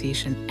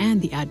Association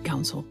and the Ad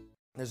Council.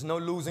 There's no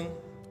losing,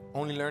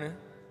 only learning.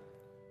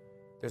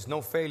 There's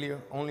no failure,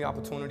 only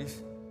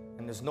opportunities.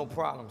 And there's no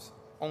problems,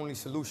 only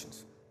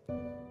solutions.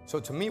 So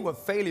to me, what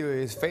failure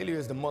is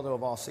the mother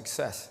of all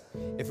success.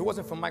 If it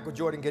wasn't for Michael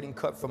Jordan getting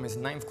cut from his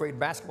 9th grade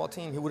basketball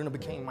team, he wouldn't have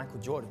became Michael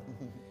Jordan.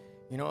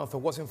 You know, if it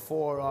wasn't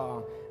for,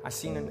 I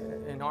seen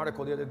an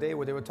article the other day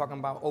where they were talking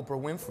about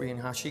Oprah Winfrey and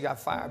how she got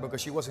fired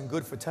because she wasn't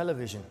good for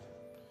television.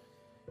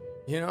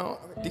 You know,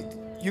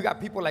 you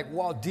got people like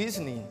Walt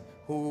Disney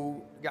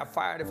who got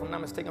fired, if I'm not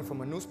mistaken,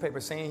 from a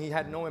newspaper saying he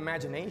had no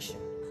imagination.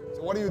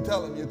 So what do you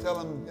tell him? You tell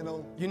him,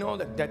 You know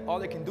that all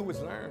they can do is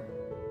learn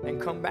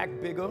and come back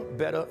bigger,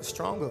 better,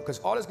 stronger, because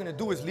all it's gonna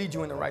do is lead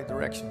you in the right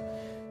direction.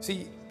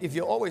 See, if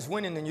you're always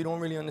winning, then you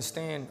don't really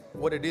understand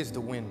what it is to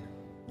win.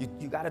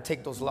 You gotta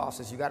take those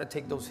losses, you gotta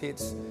take those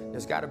hits.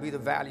 There's gotta be the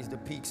valleys, the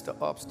peaks, the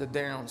ups, the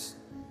downs.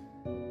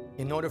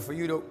 In order for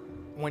you to,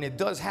 when it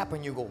does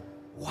happen, you go,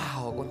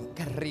 wow,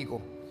 qué rico.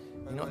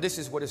 You know, this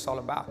is what it's all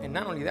about. And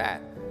not only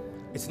that,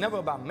 it's never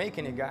about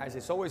making it, guys.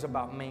 It's always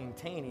about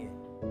maintaining it.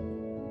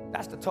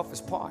 That's the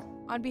toughest part.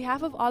 On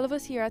behalf of all of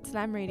us here at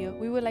Slam Radio,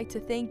 we would like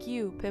to thank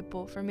you,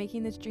 Pitbull, for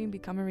making this dream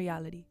become a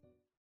reality.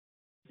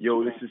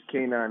 Yo, this is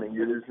K9, and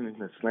you're listening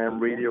to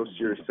Slam Radio,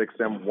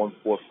 SiriusXM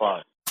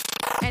 145.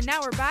 And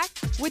now we're back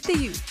with the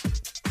youth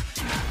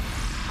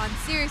on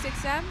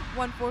SiriusXM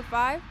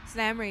 145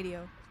 Slam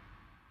Radio.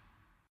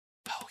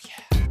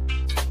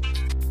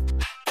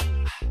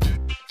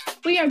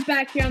 We are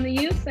back here on the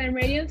Youth Slam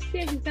Radio,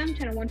 SiriusXM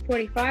channel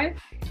 145.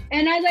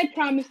 And as I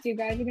promised you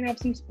guys, we're going to have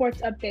some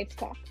sports updates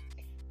talk.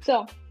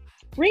 So,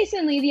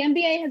 recently, the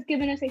NBA has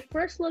given us a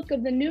first look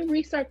of the new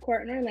Restart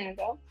Court in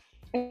Orlando.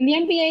 And the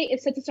NBA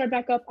is set to start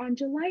back up on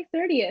July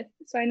 30th.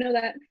 So I know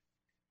that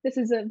this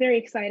is very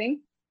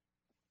exciting.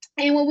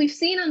 And what we've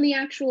seen on the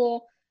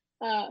actual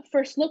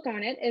first look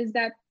on it is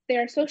that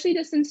there are socially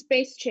distanced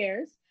spaced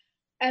chairs,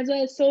 as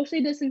well as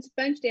socially distanced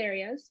benched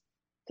areas,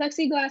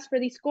 plexiglass for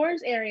the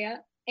scores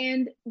area,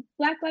 and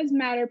Black Lives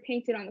Matter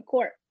painted on the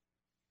court.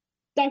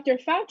 Dr.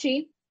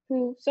 Fauci,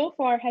 who so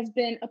far has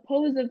been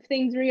opposed of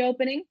things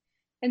reopening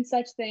and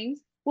such things,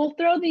 will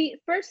throw the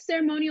first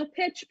ceremonial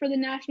pitch for the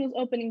Nationals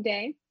opening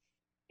day.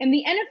 And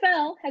the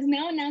NFL has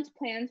now announced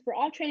plans for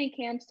all training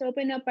camps to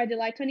open up by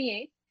July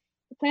 28th.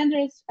 The plans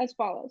are as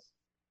follows.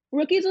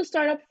 Rookies will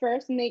start up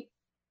first, and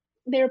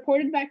they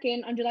reported back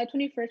in on July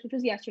 21st, which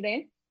was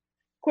yesterday.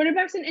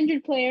 Quarterbacks and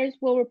injured players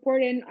will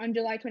report in on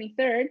July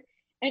 23rd,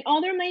 and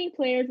all the remaining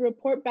players will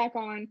report back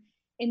on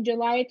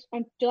July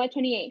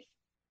 28th.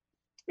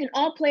 And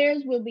all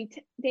players will be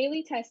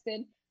daily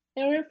tested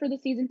in order for the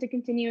season to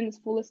continue in its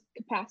fullest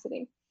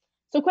capacity.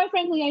 So quite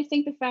frankly, I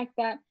think the fact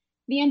that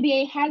the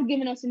NBA has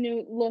given us a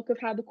new look of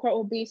how the court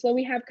will be, so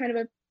we have kind of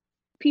a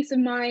peace of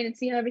mind and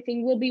see how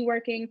everything will be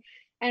working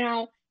and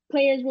how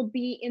players will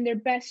be in their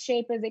best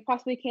shape as they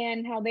possibly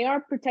can, how they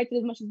are protected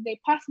as much as they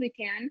possibly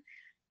can.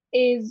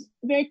 is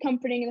very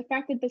comforting. And the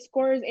fact that the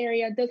scorers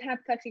area does have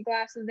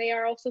plexiglass, and they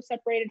are also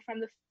separated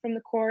from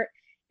the court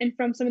and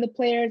from some of the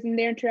players and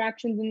their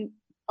interactions and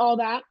all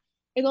that,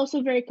 is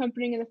also very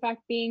comforting. And the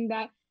fact being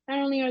that not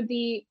only are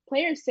the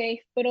players safe,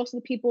 but also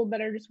the people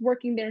that are just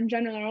working there in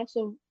general are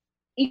also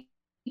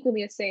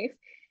equally as safe.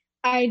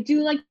 I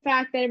do like the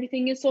fact that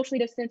everything is socially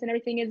distanced and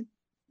everything is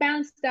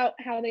balanced out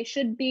how they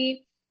should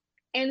be.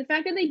 And the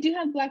fact that they do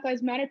have Black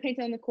Lives Matter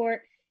painted on the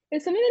court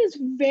is something that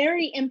is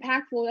very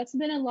impactful. That's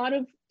been a lot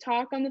of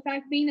talk on the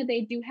fact being that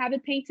they do have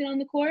it painted on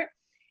the court.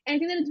 And I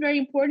think that it's very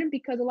important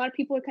because a lot of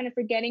people are kind of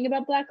forgetting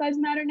about Black Lives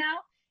Matter now,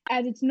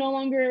 as it's no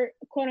longer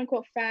quote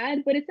unquote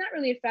fad, but it's not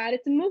really a fad,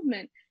 it's a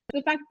movement.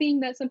 The fact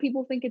being that some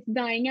people think it's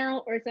dying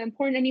out or it's not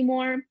important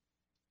anymore,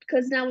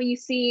 because now when you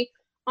see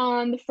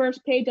on the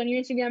first page on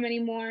your Instagram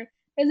anymore,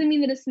 doesn't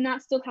mean that it's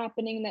not still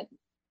happening, that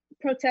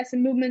protests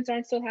and movements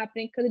aren't still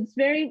happening, because it's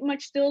very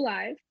much still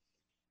alive.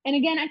 And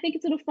again, I think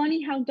it's a little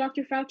funny how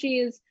Dr.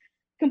 Fauci is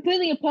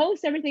completely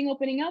opposed to everything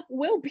opening up,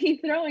 will be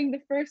throwing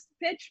the first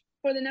pitch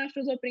for the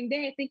Nationals opening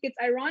day. I think it's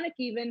ironic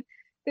even,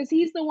 because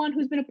he's the one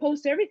who's been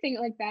opposed to everything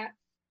like that.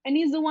 And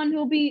he's the one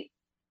who'll be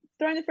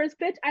throwing the first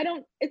pitch.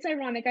 It's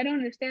ironic. I don't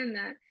understand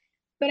that.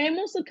 But I'm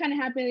also kind of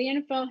happy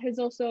the NFL has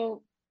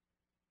also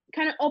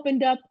kind of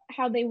opened up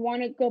how they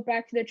want to go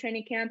back to their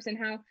training camps and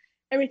how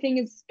everything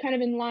is kind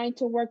of in line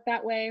to work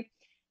that way.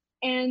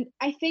 And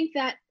I think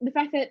that the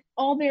fact that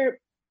all their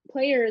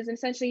players and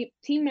essentially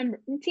team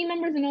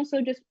members and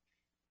also just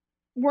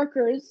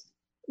workers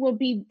will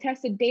be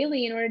tested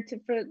daily in order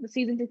for the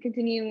season to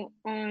continue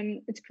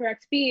on its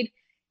correct speed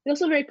is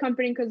also very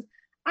comforting, because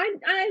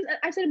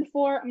I said it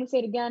before, I'm gonna say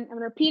it again, I'm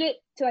gonna repeat it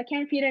till I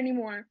can't repeat it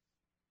anymore.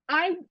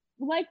 I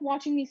like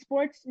watching these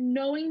sports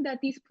knowing that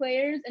these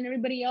players and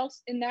everybody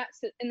else in that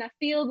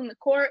field, in the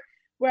court,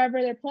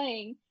 wherever they're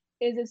playing,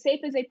 is as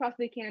safe as they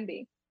possibly can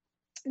be,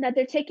 that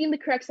they're taking the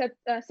correct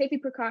safety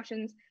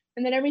precautions,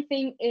 and that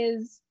everything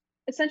is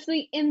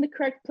essentially in the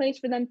correct place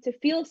for them to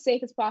feel as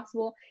safe as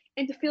possible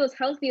and to feel as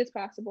healthy as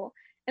possible.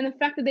 And the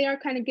fact that they are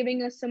kind of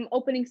giving us some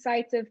opening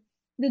sights of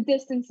the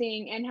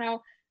distancing and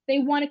how they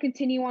want to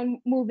continue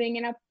on moving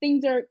and how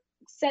things are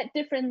set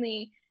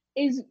differently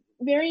is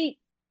very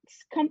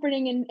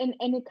comforting, and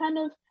it kind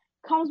of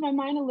calms my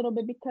mind a little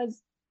bit,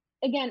 because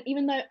again,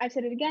 even though I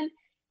said it again,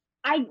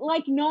 I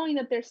like knowing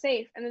that they're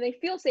safe and that they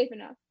feel safe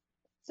enough.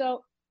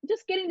 So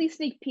just getting these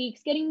sneak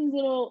peeks, getting these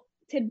little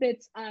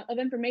tidbits of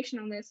information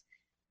on this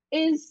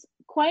is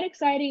quite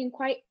exciting and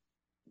quite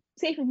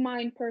safe of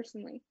mind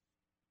personally.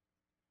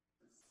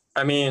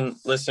 I mean,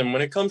 listen,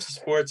 when it comes to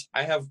sports,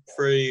 I have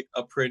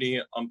a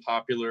pretty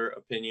unpopular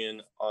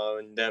opinion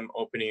on them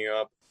opening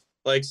up.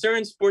 Like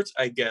certain sports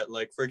I get,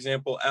 like for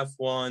example,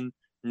 F1,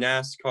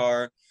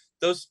 NASCAR,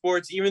 those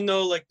sports, even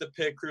though like the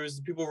pit crews,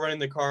 the people running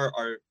the car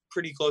are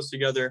pretty close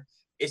together,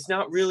 it's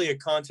not really a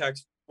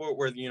contact sport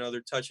where,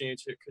 they're touching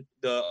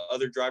the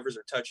other drivers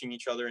are touching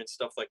each other and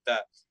stuff like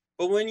that.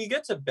 But when you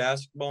get to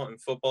basketball and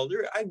football,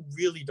 I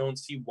really don't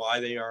see why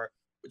they are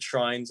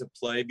trying to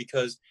play,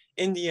 because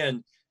in the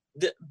end,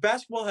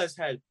 basketball has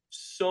had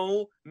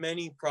so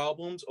many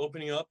problems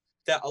opening up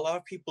that a lot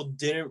of people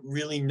didn't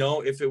really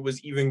know if it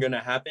was even going to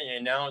happen.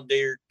 And now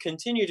they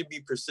continue to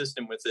be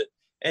persistent with it.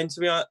 And to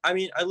be honest, I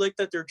mean, I like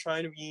that they're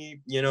trying to be,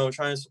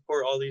 trying to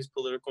support all these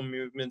political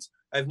movements.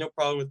 I have no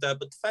problem with that.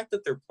 But the fact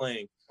that they're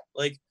playing,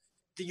 like,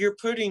 you're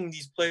putting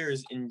these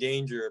players in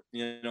danger,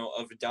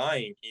 of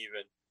dying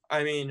even.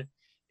 I mean,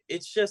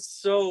 it's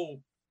just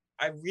so,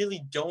 I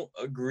really don't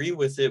agree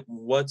with it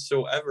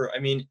whatsoever. I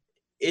mean,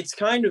 it's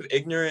kind of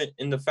ignorant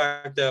in the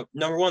fact that,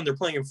 number one, they're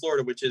playing in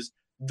Florida, which is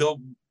the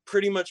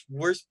pretty much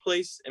worst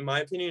place, in my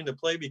opinion, to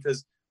play,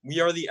 because we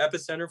are the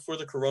epicenter for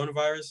the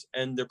coronavirus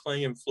and they're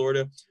playing in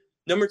Florida.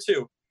 Number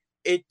two,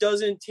 it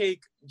doesn't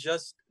take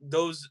just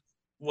those,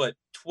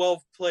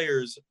 12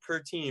 players per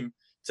team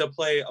to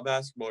play a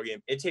basketball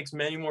game. It takes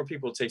many more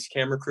people. It takes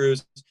camera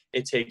crews.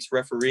 It takes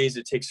referees.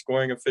 It takes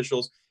scoring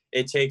officials.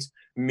 It takes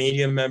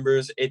media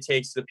members. It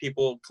takes the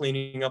people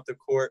cleaning up the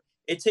court.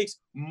 It takes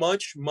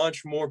much,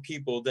 much more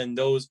people than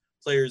those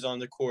players on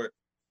the court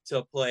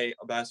to play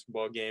a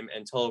basketball game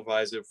and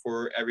televise it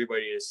for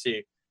everybody to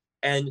see.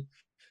 And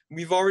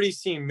we've already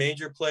seen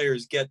major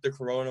players get the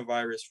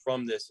coronavirus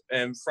from this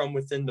and from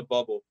within the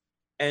bubble.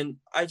 And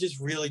I just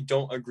really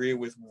don't agree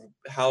with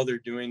how they're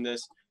doing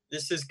this.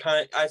 This is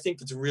I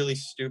think it's really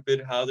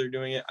stupid how they're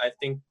doing it. I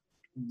think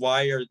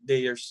why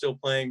they are still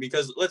playing,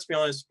 because let's be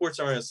honest, sports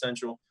aren't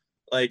essential.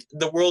 Like,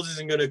 the world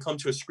isn't going to come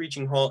to a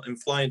screeching halt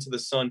and fly into the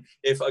sun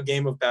if a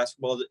game of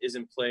basketball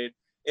isn't played.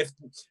 If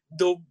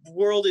the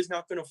world is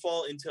not going to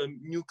fall into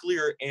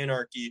nuclear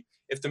anarchy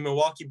if the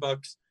Milwaukee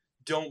Bucks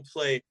don't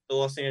play the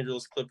Los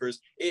Angeles Clippers.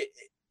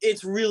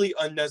 It's really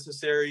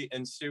unnecessary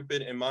and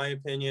stupid, in my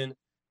opinion.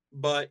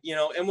 But,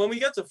 and when we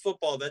get to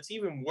football, that's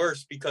even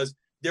worse, because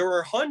there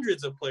are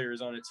hundreds of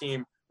players on a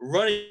team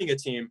running a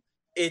team.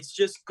 It's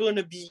just going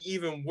to be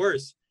even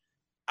worse.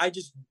 I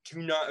just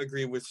do not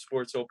agree with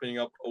sports opening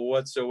up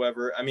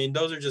whatsoever. I mean,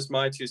 those are just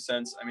my 2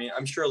 cents. I mean,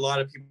 I'm sure a lot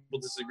of people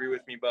disagree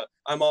with me, but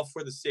I'm all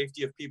for the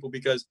safety of people,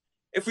 because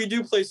if we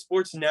do play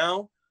sports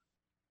now,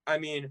 I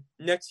mean,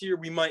 next year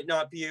we might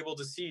not be able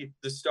to see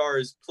the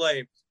Stars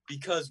play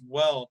because,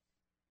 well,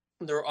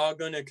 they're all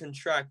going to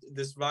contract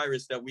this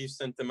virus that we've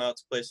sent them out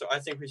to play. So I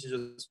think we should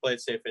just play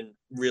it safe and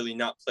really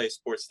not play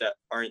sports that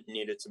aren't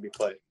needed to be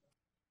played.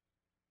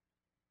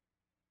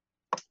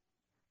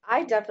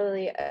 I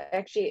definitely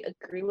actually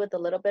agree with a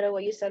little bit of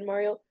what you said,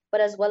 Mario. But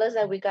as well as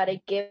that, we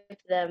gotta give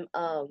them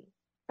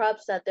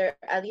props that they're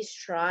at least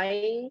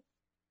trying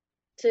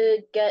to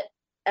get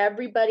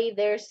everybody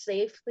there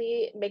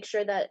safely, make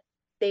sure that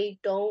they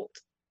don't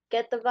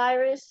get the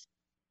virus.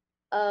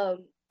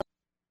 But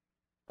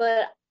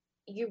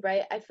you're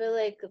right. I feel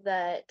like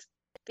that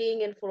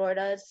being in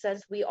Florida,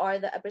 since we are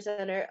the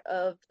epicenter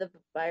of the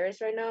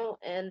virus right now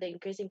and the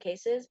increasing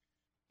cases,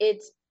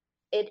 it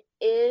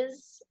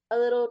is a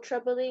little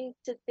troubling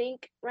to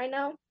think right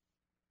now.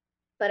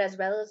 But as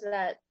well as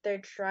that, they're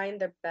trying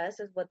their best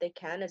as what they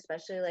can,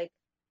 especially like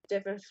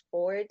different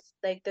sports.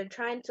 Like they're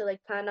trying to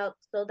like plan out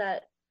so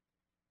that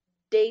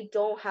they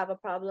don't have a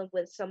problem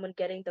with someone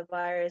getting the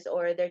virus,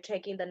 or they're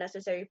taking the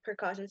necessary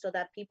precautions so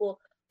that people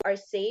are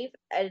safe.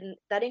 And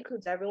that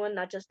includes everyone,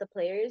 not just the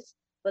players,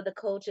 but the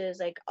coaches,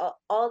 like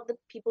all the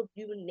people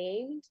you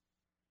named,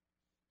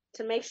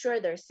 to make sure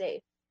they're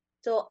safe.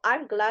 So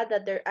I'm glad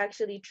that they're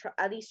actually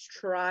at least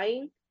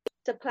trying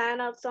to plan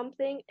out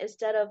something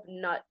instead of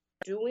not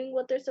doing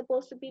what they're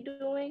supposed to be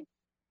doing.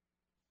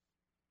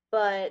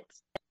 But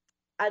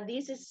at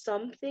least it's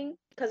something,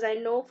 because I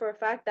know for a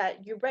fact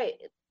that you're right.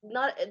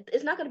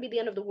 It's not going to be the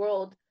end of the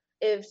world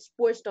if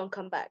sports don't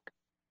come back.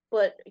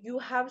 But you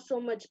have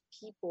so much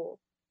people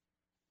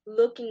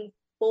looking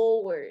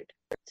forward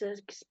to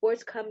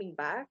sports coming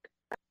back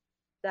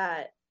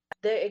that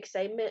their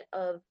excitement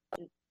of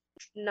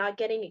not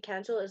getting it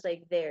canceled is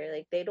like there.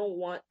 Like they don't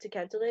want to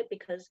cancel it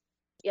because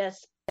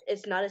yes,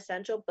 it's not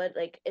essential, but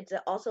like it's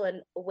also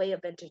a way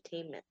of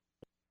entertainment,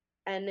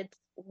 and it's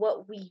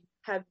what we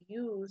have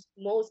used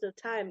most of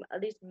the time.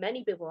 At least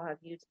many people have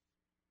used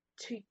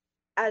to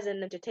as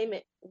an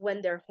entertainment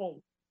when they're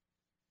home.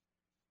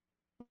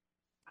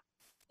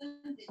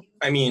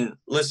 I mean,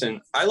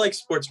 listen, I like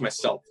sports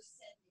myself.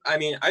 I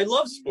mean, I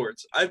love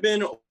sports. I've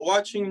been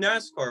watching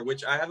NASCAR,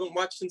 which I haven't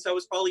watched since I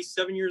was probably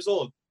 7 years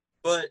old.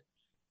 But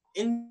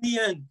in the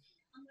end,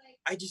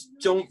 I just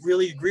don't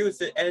really agree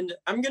with it. And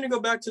I'm going to go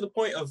back to the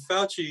point of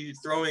Fauci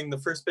throwing the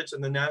first pitch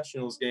in the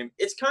Nationals game.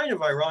 It's kind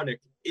of ironic.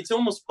 It's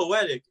almost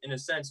poetic in a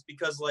sense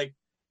because, like,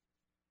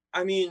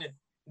 I mean,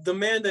 the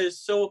man that is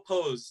so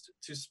opposed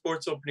to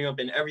sports opening up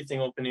and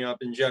everything opening up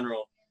in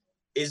general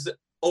is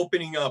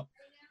opening up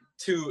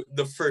to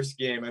the first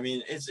game. I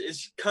mean,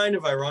 it's kind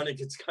of ironic.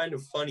 It's kind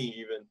of funny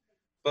even.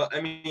 But,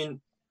 I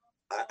mean,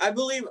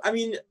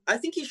 I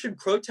think he should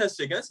protest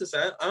against this.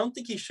 I don't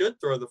think he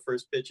should throw the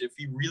first pitch if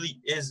he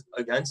really is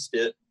against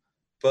it.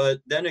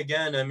 But then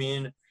again, I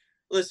mean,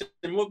 listen,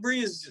 what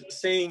Bree is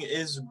saying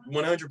is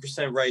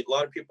 100% right. A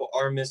lot of people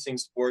are missing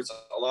sports.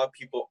 A lot of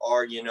people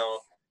are,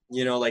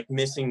 like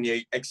missing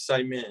the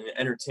excitement and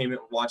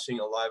entertainment of watching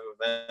a live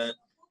event.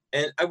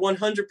 And I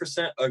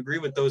 100% agree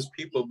with those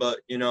people.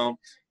 But,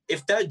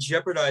 if that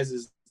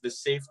jeopardizes the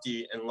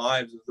safety and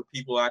lives of the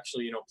people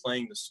actually,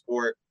 playing the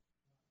sport,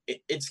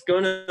 it's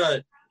going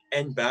to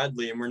end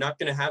badly, and we're not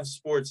going to have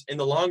sports in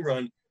the long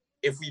run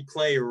if we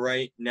play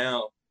right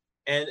now.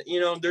 And,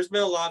 there's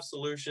been a lot of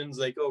solutions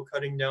like,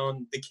 cutting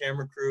down the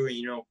camera crew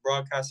and,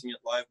 broadcasting it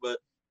live, but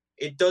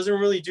it doesn't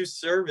really do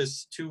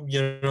service to,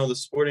 the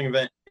sporting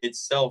event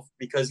itself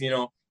because,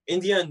 in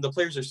the end, the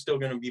players are still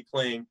going to be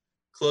playing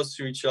close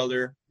to each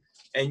other.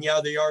 And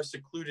yeah, they are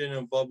secluded in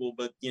a bubble,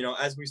 but,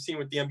 as we've seen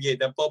with the NBA,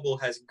 that bubble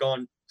has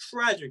gone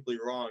tragically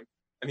wrong.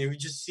 I mean, we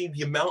just see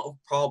the amount of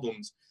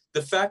problems.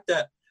 The fact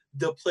that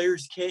the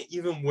players can't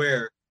even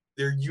wear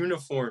their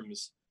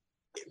uniforms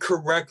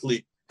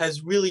correctly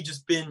has really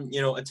just been,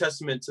 a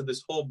testament to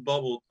this whole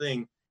bubble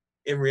thing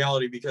in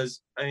reality,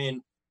 because, I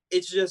mean,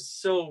 it's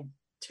just so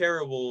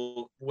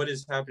terrible what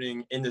is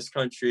happening in this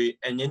country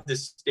and in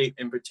this state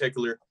in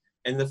particular.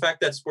 And the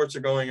fact that sports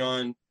are going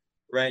on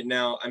right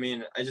now, I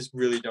mean, I just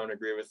really don't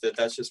agree with it.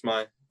 That's just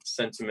my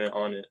sentiment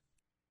on it.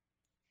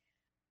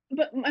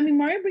 But, I mean,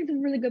 Mario brings up a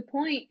really good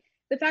point.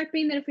 The fact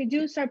being that if we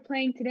do start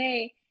playing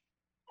today,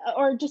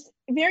 or just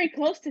very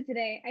close to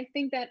today, I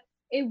think that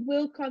it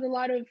will cause a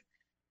lot of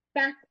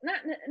not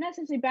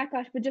necessarily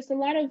backlash, but just a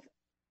lot of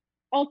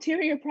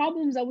ulterior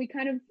problems that we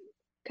kind of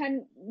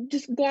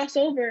just gloss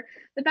over.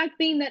 The fact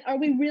being that, are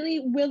we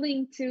really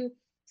willing to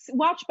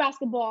watch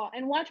basketball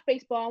and watch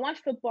baseball and watch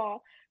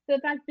football? The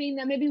fact being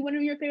that maybe one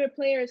of your favorite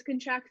players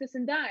contracts this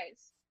and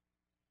dies.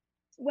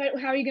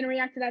 How are you going to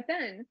react to that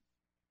then?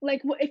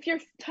 Like, if your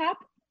top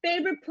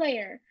favorite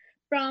player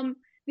from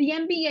the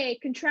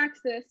NBA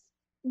contracts this,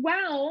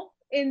 wow,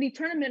 in the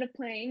tournament of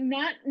playing,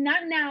 not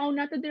now,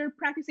 not that they're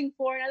practicing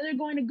for, now they're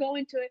going to go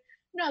into it.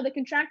 No, they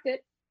contract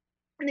it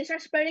and they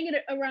start spreading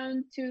it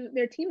around to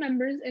their team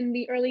members in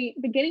the early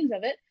beginnings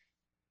of it.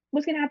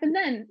 What's going to happen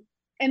then?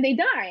 And they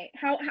die.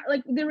 How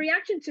like the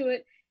reaction to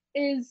it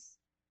is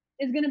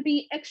going to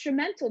be extra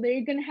mental.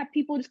 They're going to have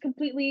people just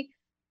completely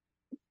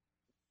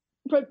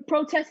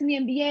protesting the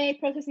NBA,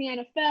 protesting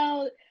the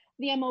NFL,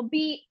 the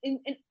MLB, in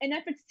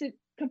efforts to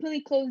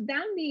completely close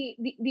down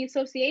the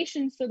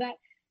association so that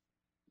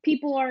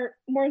people are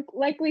more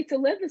likely to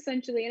live,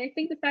 essentially. And I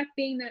think the fact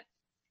being that,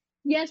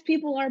 yes,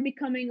 people are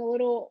becoming a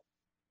little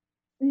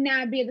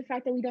nabby at the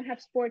fact that we don't have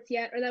sports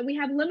yet, or that we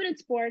have limited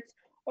sports,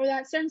 or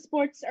that certain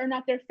sports are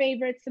not their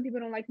favorites. Some people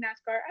don't like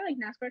NASCAR. I like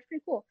NASCAR, it's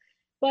pretty cool.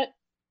 But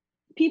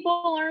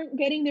people aren't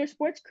getting their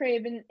sports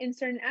crave in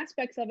certain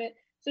aspects of it.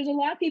 So there's a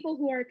lot of people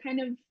who are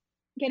kind of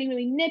getting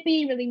really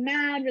nippy, really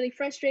mad, really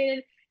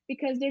frustrated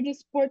because they're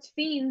just sports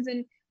fiends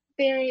and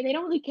they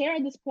don't really care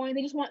at this point.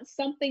 They just want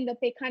something that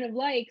they kind of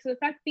like. So the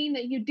fact being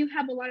that you do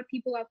have a lot of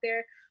people out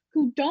there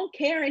who don't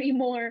care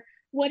anymore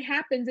what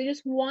happens. They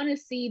just want to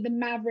see the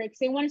Mavericks.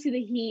 They want to see the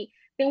Heat.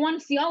 They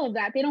want to see all of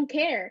that. They don't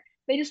care.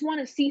 They just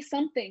want to see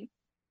something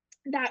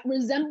that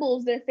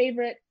resembles their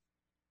favorite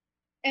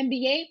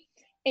NBA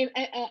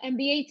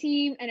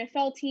team,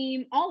 NFL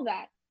team, all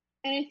that.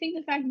 And I think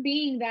the fact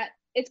being that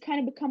it's kind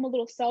of become a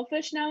little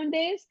selfish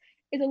nowadays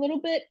is a little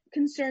bit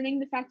concerning.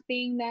 The fact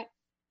being that,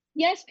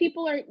 yes,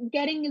 people are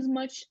getting as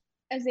much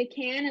as they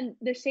can and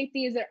their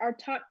safety is our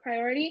top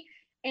priority.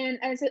 And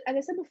as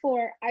I said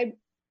before, I'm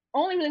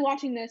only really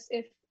watching this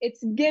if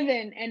it's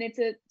given and it's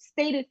a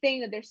stated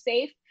thing that they're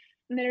safe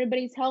and that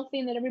everybody's healthy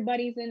and that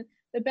everybody's in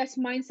the best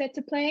mindset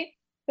to play.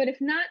 But if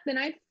not, then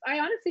I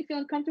honestly feel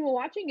uncomfortable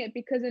watching it,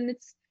 because then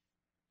it's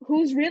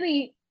who's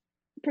really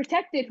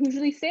protected, who's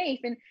really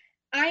safe. And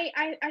I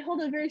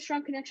hold a very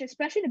strong connection,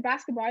 especially to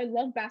basketball. I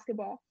love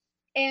basketball.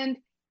 And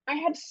I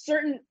have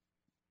certain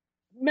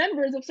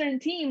members of certain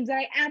teams that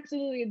I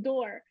absolutely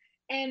adore.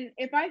 And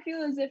if I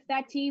feel as if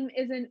that team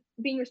isn't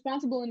being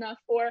responsible enough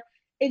or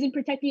isn't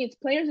protecting its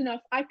players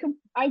enough, I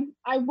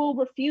will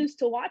refuse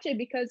to watch it,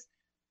 because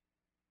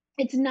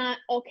it's not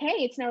okay.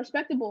 It's not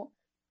respectable.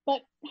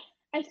 But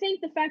I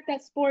think the fact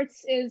that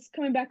sports is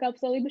coming back up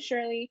slowly but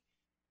surely,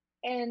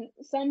 and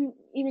some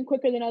even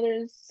quicker than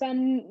others,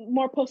 some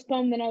more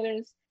postponed than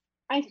others,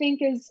 I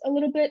think is a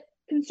little bit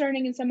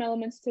concerning in some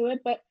elements to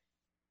it. But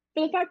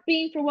for the fact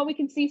being, for what we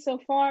can see so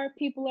far,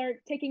 people are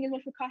taking as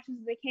much precautions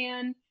as they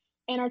can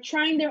and are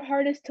trying their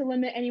hardest to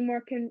limit any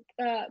more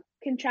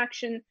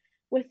contraction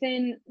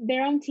within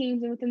their own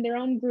teams and within their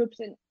own groups,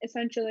 and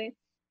essentially.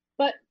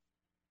 But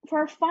for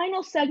our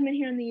final segment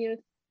here in the youth,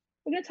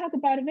 we're going to talk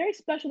about a very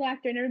special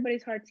actor in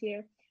everybody's hearts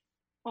here.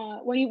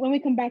 When we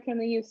come back on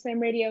the Youth Slam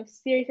Radio,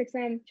 Sirius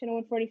XM, channel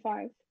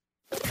 145.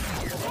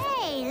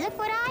 Hey, look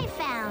what I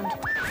found.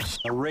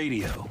 A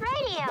radio.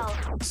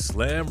 Radio.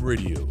 Slam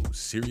Radio,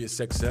 Sirius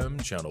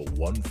XM, channel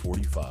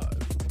 145.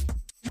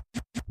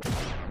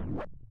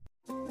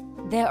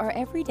 There are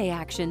everyday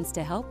actions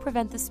to help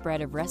prevent the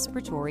spread of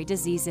respiratory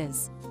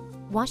diseases.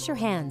 Wash your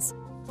hands.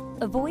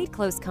 Avoid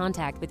close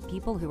contact with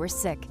people who are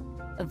sick.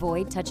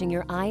 Avoid touching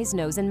your eyes,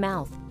 nose, and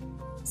mouth.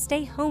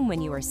 Stay home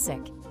when you are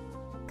sick.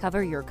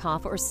 Cover your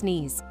cough or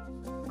sneeze.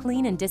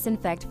 Clean and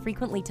disinfect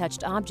frequently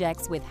touched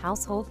objects with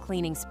household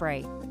cleaning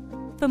spray.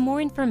 For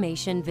more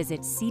information,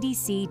 visit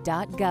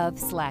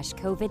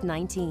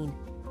cdc.gov/COVID-19.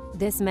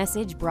 This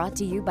message brought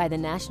to you by the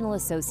National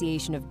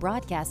Association of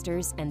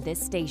Broadcasters and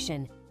this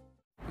station.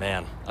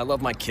 Man, I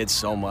love my kids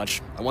so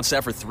much. I once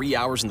sat for 3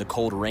 hours in the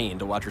cold rain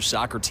to watch her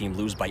soccer team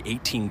lose by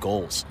 18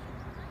 goals.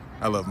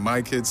 I love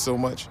my kids so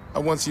much, I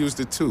once used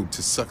a tube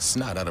to suck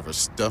snot out of her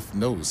stuffed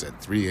nose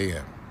at 3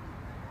 a.m.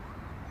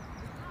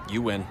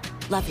 You win.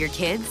 Love your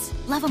kids?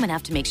 Love them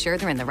enough to make sure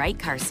they're in the right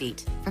car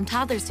seat. From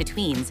toddlers to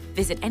tweens,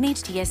 visit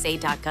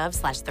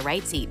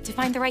NHTSA.gov/the-right-seat to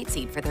find the right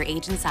seat for their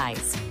age and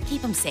size.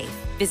 Keep them safe.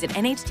 Visit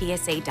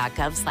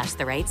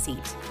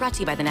NHTSA.gov/the-right-seat. Brought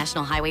to you by the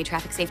National Highway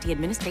Traffic Safety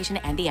Administration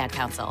and the Ad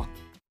Council.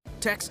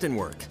 Text and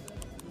work.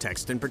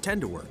 Text and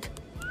pretend to work.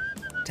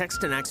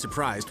 Text and act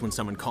surprised when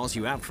someone calls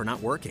you out for not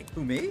working.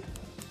 Who, me?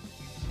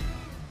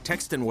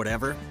 Text and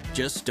whatever,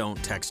 just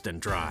don't text and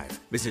drive.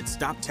 Visit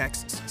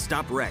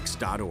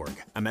StopTextsStopWrecks.org.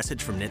 A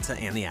message from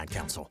NHTSA and the Ad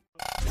Council.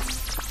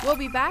 We'll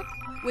be back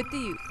with the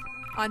youth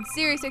on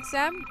Sirius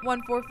XM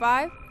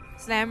 145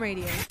 Slam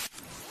Radio.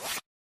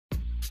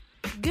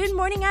 Good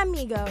morning,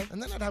 amigo. And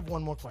then I'd have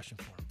one more question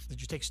for him. Did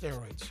you take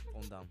steroids?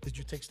 Did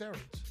you take steroids?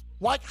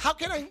 Why? How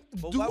can I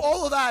do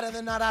all of that and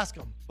then not ask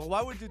him? But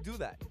why would you do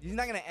that? He's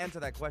not going to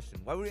answer that question.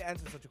 Why would you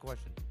answer such a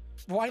question?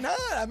 Why not?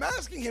 I'm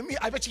asking him.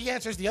 I bet he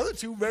answers the other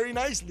two very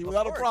nicely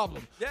without a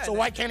problem. Yeah, so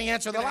why can't he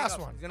answer the last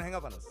one? He's going to hang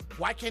up on us.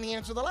 Why can't he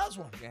answer the last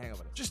one? He's going to hang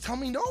up on us. Just tell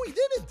me no, he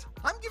didn't.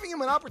 I'm giving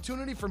him an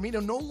opportunity for me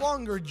to no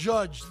longer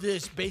judge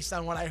this based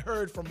on what I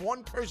heard from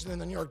one person in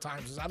the New York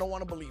Times. I don't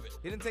want to believe it.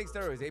 He didn't take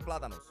steroids. He ate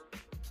plátanos.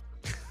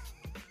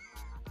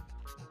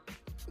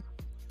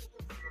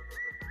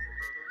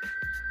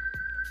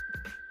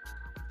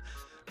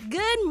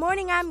 Good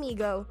morning,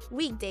 amigo.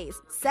 Weekdays,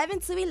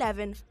 7 to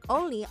 11,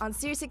 only on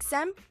Sirius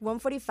XM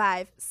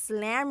 145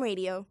 Slam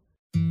Radio.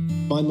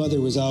 My mother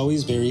was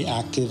always very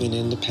active and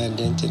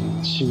independent,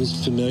 and she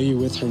was familiar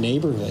with her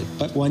neighborhood.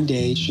 But one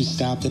day, she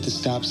stopped at the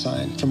stop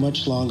sign for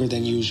much longer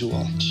than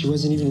usual. She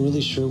wasn't even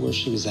really sure where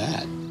she was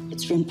at.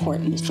 It's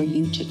important for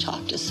you to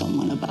talk to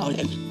someone about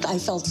it. I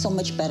felt so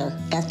much better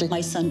after my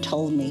son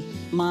told me,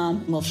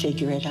 Mom, we'll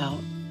figure it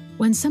out.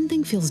 When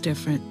something feels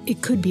different,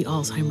 it could be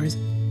Alzheimer's.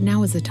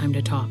 Now is the time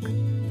to talk.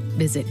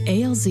 Visit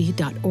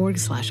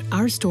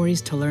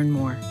alz.org/ourstories to learn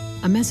more.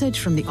 A message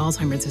from the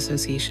Alzheimer's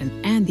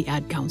Association and the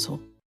Ad Council.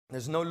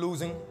 There's no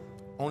losing,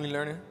 only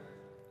learning.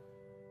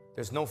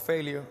 There's no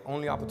failure,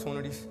 only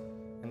opportunities.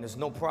 And there's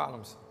no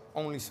problems,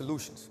 only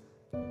solutions.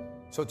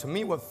 So to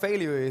me, what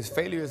failure is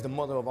the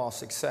mother of all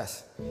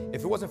success.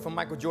 If it wasn't for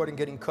Michael Jordan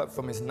getting cut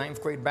from his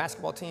 9th grade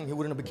basketball team, he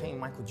wouldn't have became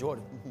Michael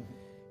Jordan.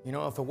 You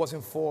know, if it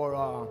wasn't for,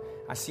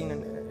 I seen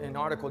an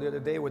article the other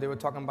day where they were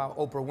talking about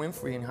Oprah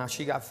Winfrey and how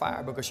she got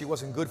fired because she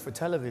wasn't good for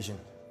television.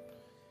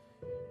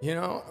 You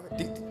know,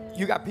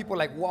 you got people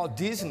like Walt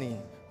Disney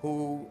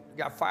who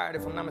got fired,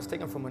 if I'm not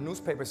mistaken, from a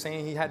newspaper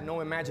saying he had no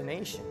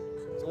imagination.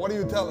 So what do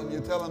you tell them? You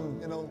tell them,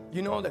 you know?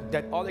 You know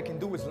that all they can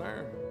do is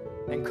learn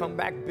and come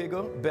back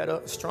bigger,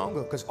 better,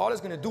 stronger, because all it's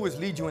gonna do is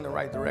lead you in the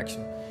right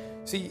direction.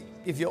 See,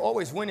 if you're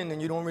always winning,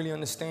 then you don't really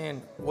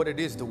understand what it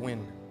is to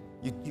win.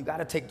 You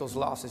gotta take those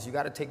losses, you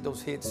gotta take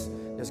those hits.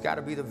 There's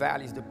gotta be the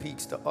valleys, the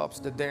peaks, the ups,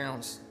 the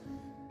downs.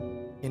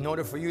 In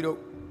order for you to,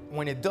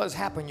 when it does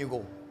happen, you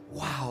go,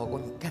 wow,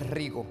 qué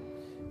rico.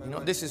 You know,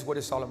 this is what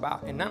it's all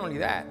about. And not only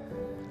that,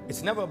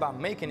 it's never about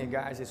making it,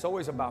 guys, it's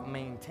always about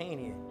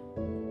maintaining it.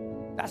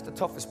 That's the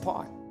toughest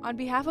part. On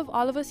behalf of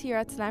all of us here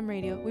at Slam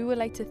Radio, we would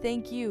like to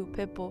thank you,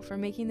 Pitbull, for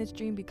making this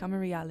dream become a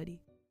reality.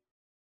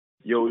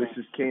 Yo, this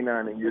is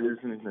K9, and you're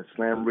listening to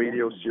Slam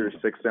Radio, Sirius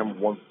XM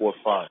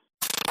 145.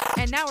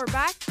 And now we're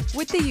back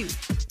with the youth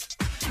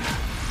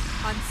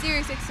on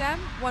Sirius XM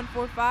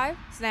 145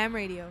 Slam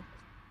Radio.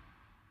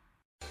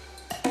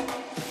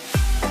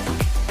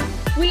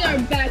 We are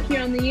back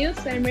here on the Youth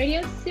Slam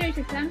Radio, Sirius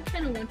XM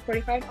channel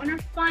 145 on our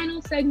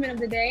final segment of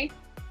the day.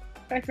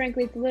 Quite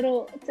frankly, it's a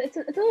little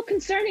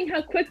concerning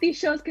how quick these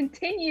shows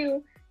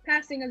continue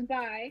passing us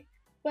by.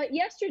 But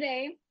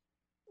yesterday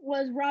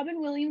was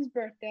Robin Williams'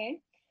 birthday,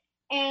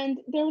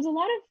 and there was a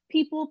lot of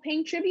people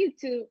paying tribute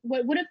to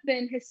what would have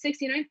been his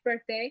 69th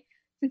birthday,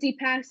 since he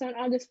passed on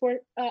August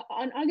 11,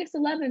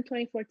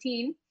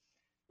 2014.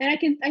 And I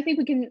can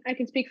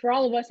speak for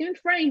all of us, even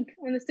Frank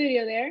in the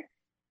studio there,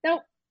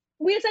 that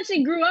we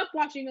essentially grew up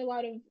watching a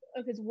lot of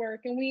his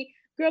work, and we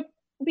grew up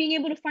being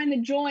able to find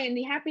the joy and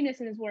the happiness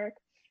in his work.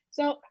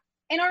 So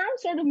in our own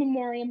sort of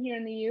memoriam here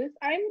in the youth,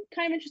 I'm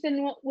kind of interested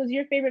in what was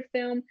your favorite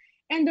film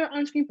and their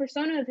on-screen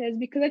persona of his,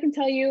 because I can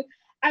tell you,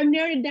 I've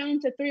narrowed it down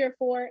to 3 or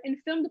 4. In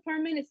film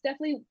department, it's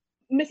definitely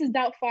Mrs.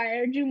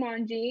 Doubtfire,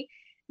 Jumanji,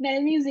 Night at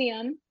the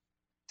Museum,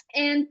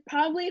 and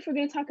probably if we're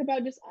going to talk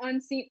about just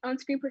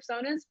on-screen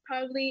personas,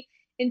 probably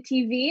in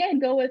TV, I'd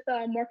go with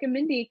Mork and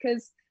Mindy,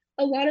 because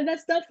a lot of that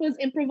stuff was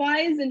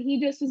improvised and he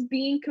just was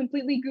being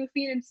completely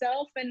goofy in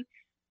himself, and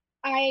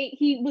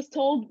he was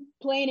told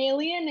play an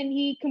alien and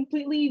he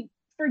completely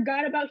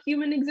forgot about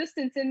human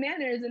existence and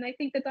manners, and I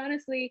think that's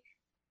honestly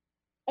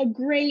a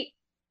great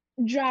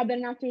job that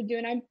an actor would do,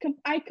 and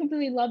I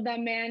completely love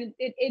that man.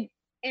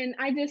 And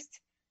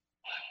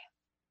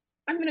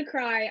I'm gonna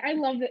cry. I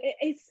love it.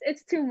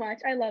 It's too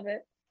much. I love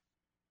it.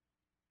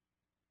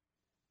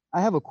 I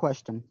have a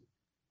question.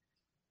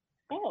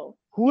 Oh.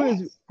 Who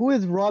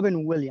is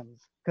Robin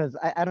Williams? Because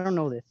I don't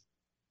know this.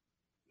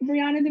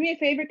 Brianna, do me a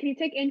favor. Can you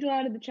take Angel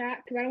out of the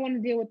chat? Because I don't want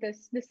to deal with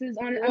this. This is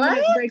on. I'm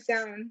gonna break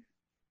down.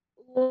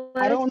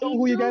 I don't know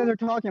who you guys are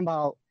talking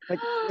about. Like,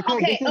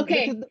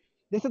 okay.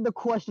 This is the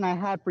question I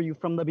had for you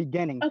from the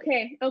beginning.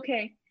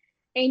 Okay.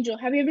 Angel,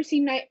 have you ever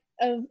seen Night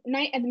at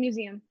the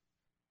Museum?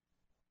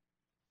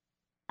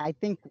 I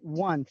think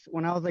once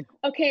when I was like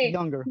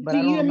younger, but do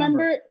I don't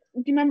remember.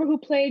 Do you remember who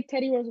played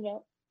Teddy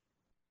Roosevelt?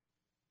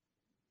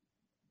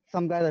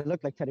 Some guy that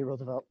looked like Teddy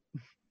Roosevelt.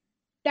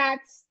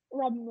 That's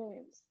Robin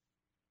Williams.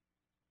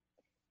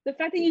 The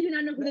fact that you do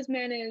not know who this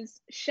man is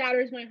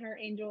shatters my heart,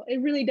 Angel.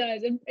 It really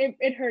does.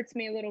 It hurts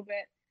me a little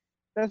bit.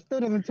 That still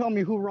doesn't tell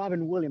me who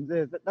Robin Williams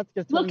is. That's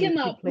just look him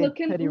up. No.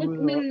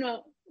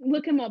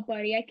 Look him up,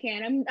 buddy. I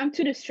can't. I'm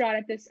too distraught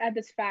at this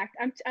fact.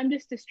 I'm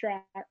just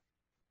distraught.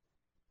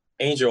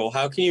 Angel,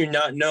 how can you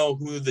not know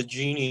who the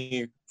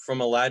genie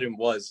from Aladdin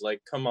was?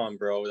 Like, come on,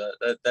 bro.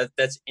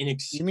 That's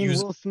inexcusable. You mean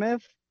Will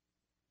Smith?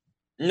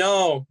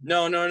 No.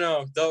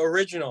 The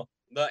original,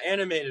 the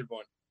animated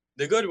one,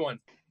 the good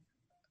one.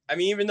 I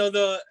mean, even though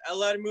the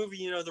Aladdin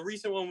movie, the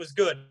recent one was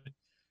good,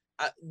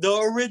 the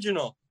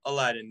original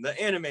Aladdin,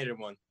 the animated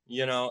one,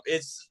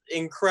 it's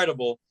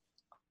incredible.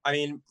 I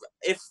mean,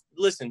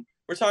 listen,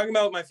 we're talking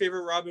about my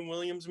favorite Robin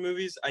Williams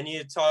movies. I need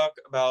to talk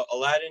about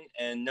Aladdin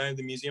and Night at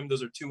the Museum.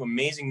 Those are 2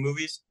 amazing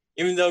movies.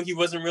 Even though he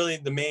wasn't really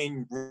the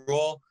main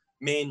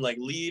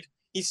lead,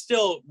 he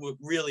still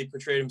really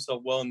portrayed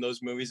himself well in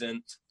those movies.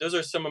 And those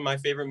are some of my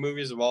favorite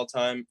movies of all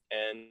time.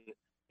 And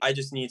I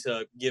just need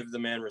to give the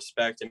man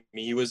respect. I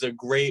mean, he was a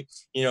great,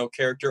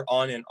 character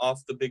on and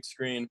off the big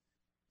screen.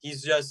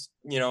 He's just,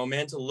 a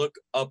man to look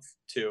up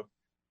to.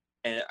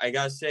 And I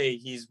gotta say,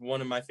 he's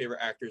one of my favorite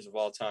actors of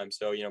all time.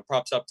 So,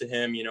 props up to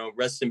him,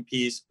 rest in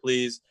peace,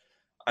 please.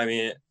 I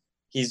mean,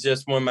 he's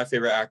just one of my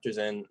favorite actors.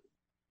 And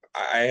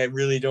I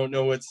really don't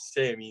know what to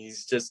say. I mean,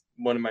 he's just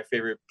one of my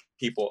favorite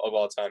people of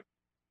all time.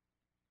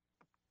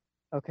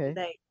 Okay.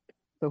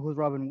 So who's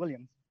Robin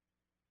Williams?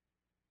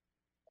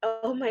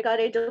 Oh my God,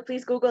 Angel,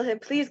 please Google him.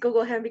 Please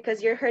Google him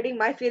because you're hurting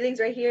my feelings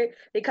right here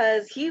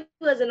because he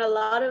was in a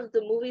lot of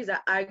the movies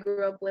that I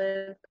grew up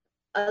with.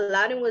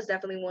 Aladdin was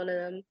definitely one of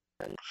them.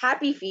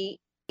 Happy Feet,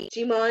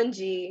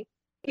 Jumanji.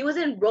 He was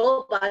in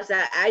Robots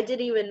that I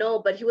didn't even know,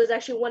 but he was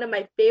actually one of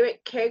my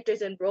favorite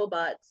characters in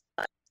Robots.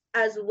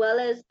 As well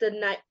as the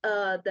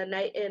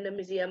Night in the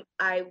Museum.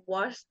 I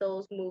watched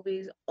those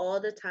movies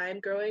all the time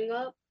growing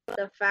up.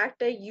 The fact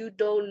that you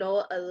don't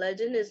know a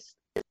legend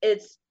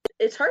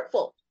it's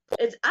hurtful.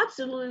 It's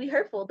absolutely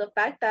hurtful. The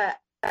fact that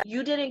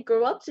you didn't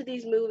grow up to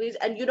these movies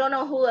and you don't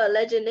know who a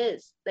legend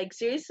is. Like,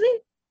 seriously?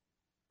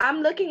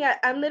 I'm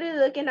literally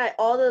looking at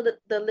all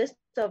the list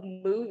of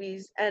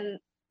movies, and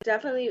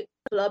definitely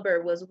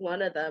Flubber was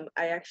one of them.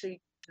 I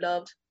actually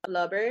loved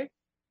Flubber,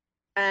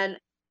 and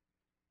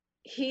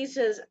he's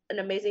just an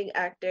amazing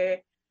actor.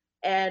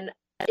 And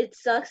it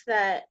sucks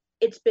that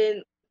it's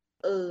been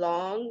a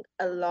long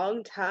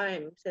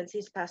time since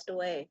he's passed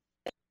away.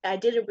 I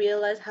didn't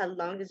realize how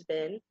long it's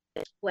been.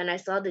 When I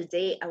saw the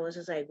date, I was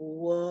just like,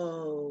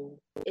 whoa,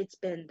 it's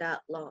been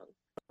that long.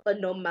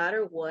 But no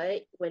matter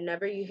what,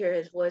 whenever you hear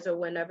his voice or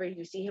whenever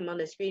you see him on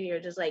the screen,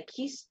 you're just like,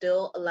 he's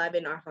still alive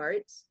in our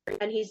hearts.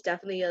 And he's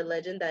definitely a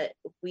legend that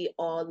we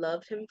all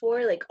loved him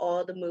for, like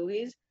all the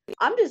movies.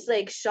 I'm just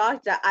like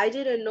shocked that I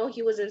didn't know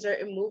he was in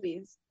certain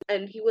movies.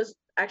 And he was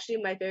actually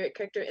my favorite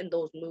character in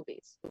those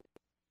movies.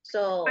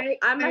 So I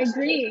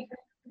agree.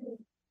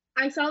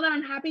 I saw that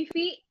on Happy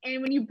Feet,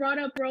 and when you brought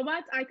up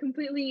Robots, and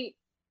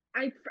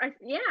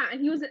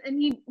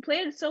he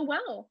played it so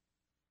well.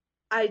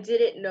 I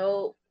didn't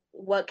know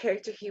what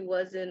character he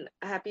was in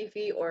Happy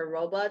Feet or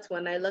Robots.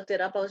 When I looked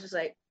it up, I was just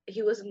like,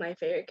 he was my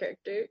favorite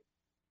character.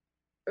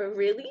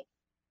 Really?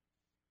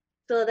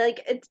 So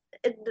like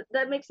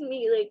that makes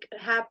me like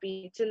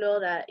happy to know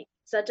that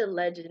such a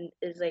legend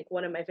is like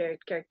one of my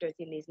favorite characters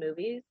in these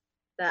movies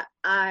that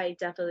I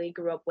definitely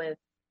grew up with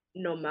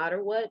no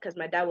matter what, because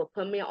my dad would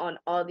put me on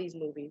all these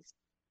movies.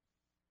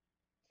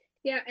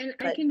 Yeah, and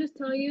I can just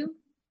tell you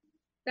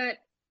that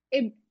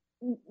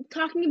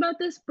talking about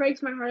this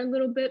breaks my heart a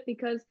little bit,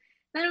 because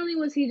not only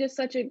was he just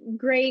such a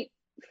great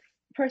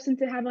person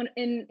to have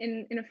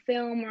in a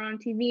film or on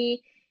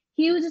TV,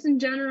 he was just in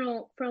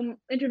general, from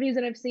interviews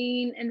that I've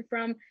seen and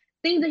from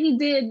things that he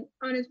did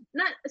on his,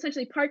 not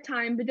essentially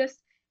part-time, but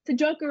just to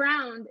joke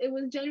around. It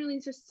was genuinely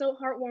just so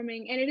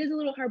heartwarming, and it is a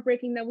little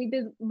heartbreaking that we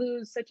did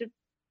lose such a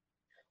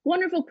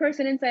wonderful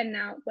person inside and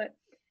out. But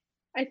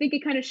I think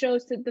it kind of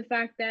shows to the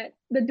fact that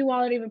the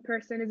duality of a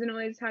person isn't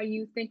always how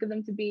you think of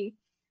them to be.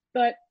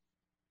 But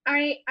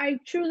I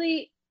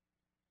truly,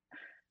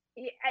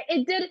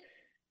 it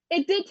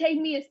did take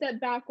me a step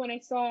back when I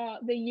saw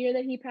the year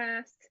that he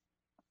passed.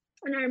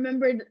 And I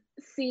remembered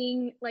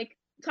seeing, like,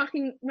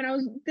 talking, when I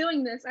was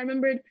doing this, I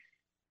remembered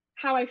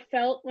how I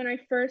felt when I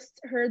first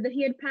heard that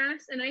he had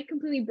passed, and I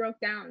completely broke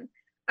down.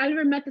 I've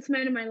never met this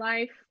man in my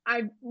life.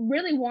 I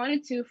really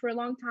wanted to for a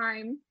long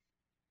time.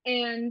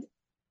 And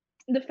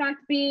the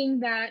fact being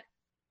that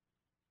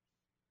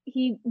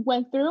he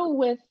went through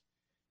with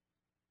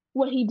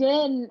what he did,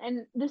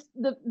 and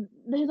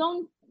his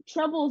own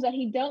troubles that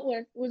he dealt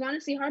with was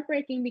honestly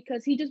heartbreaking,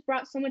 because he just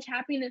brought so much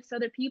happiness to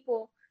other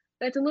people.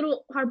 That's a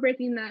little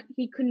heartbreaking that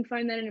he couldn't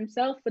find that in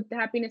himself, but the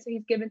happiness that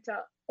he's given to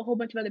a whole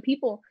bunch of other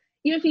people,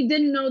 even if he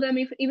didn't know them,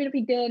 even if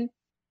he did.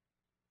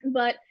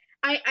 But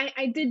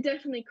I did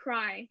definitely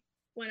cry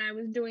when I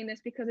was doing this,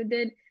 because it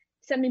did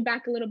set me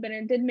back a little bit,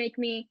 and it did make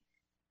me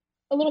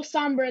a little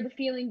somber, the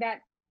feeling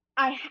that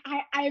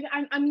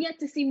I'm yet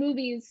to see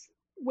movies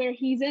where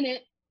he's in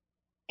it,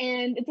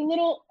 and it's a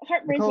little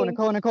heartbreaking.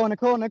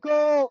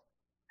 Nicole!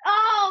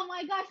 Oh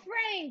my gosh,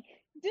 Frank!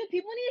 Dude,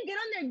 people need to get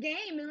on their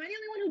game. Am I the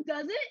only one who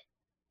does it?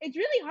 It's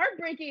really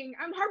heartbreaking.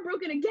 I'm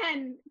heartbroken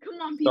again.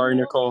 Come on, people.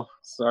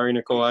 Sorry,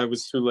 Nicole. I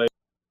was too late.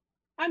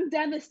 I'm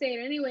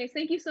devastated. Anyways,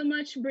 thank you so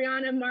much,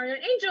 Brianna, Mario,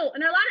 and Angel,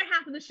 in our latter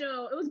half of the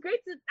show. It was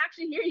great to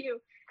actually hear you,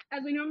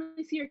 as we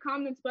normally see your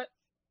comments. But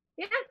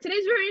yeah,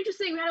 today's very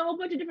interesting. We had a whole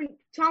bunch of different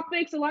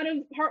topics, a lot of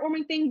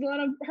heartwarming things, a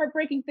lot of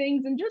heartbreaking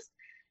things, and just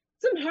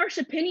some harsh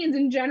opinions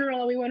in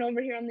general we went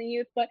over here on The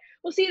Youth. But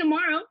we'll see you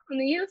tomorrow on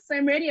The Youth,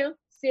 Slam Radio,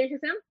 Sirius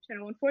XM,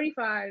 channel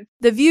 145.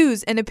 The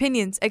views and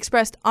opinions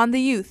expressed on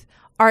The Youth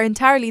are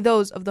entirely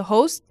those of the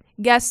host,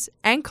 guests,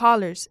 and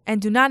callers,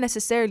 and do not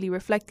necessarily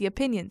reflect the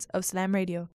opinions of Slam Radio.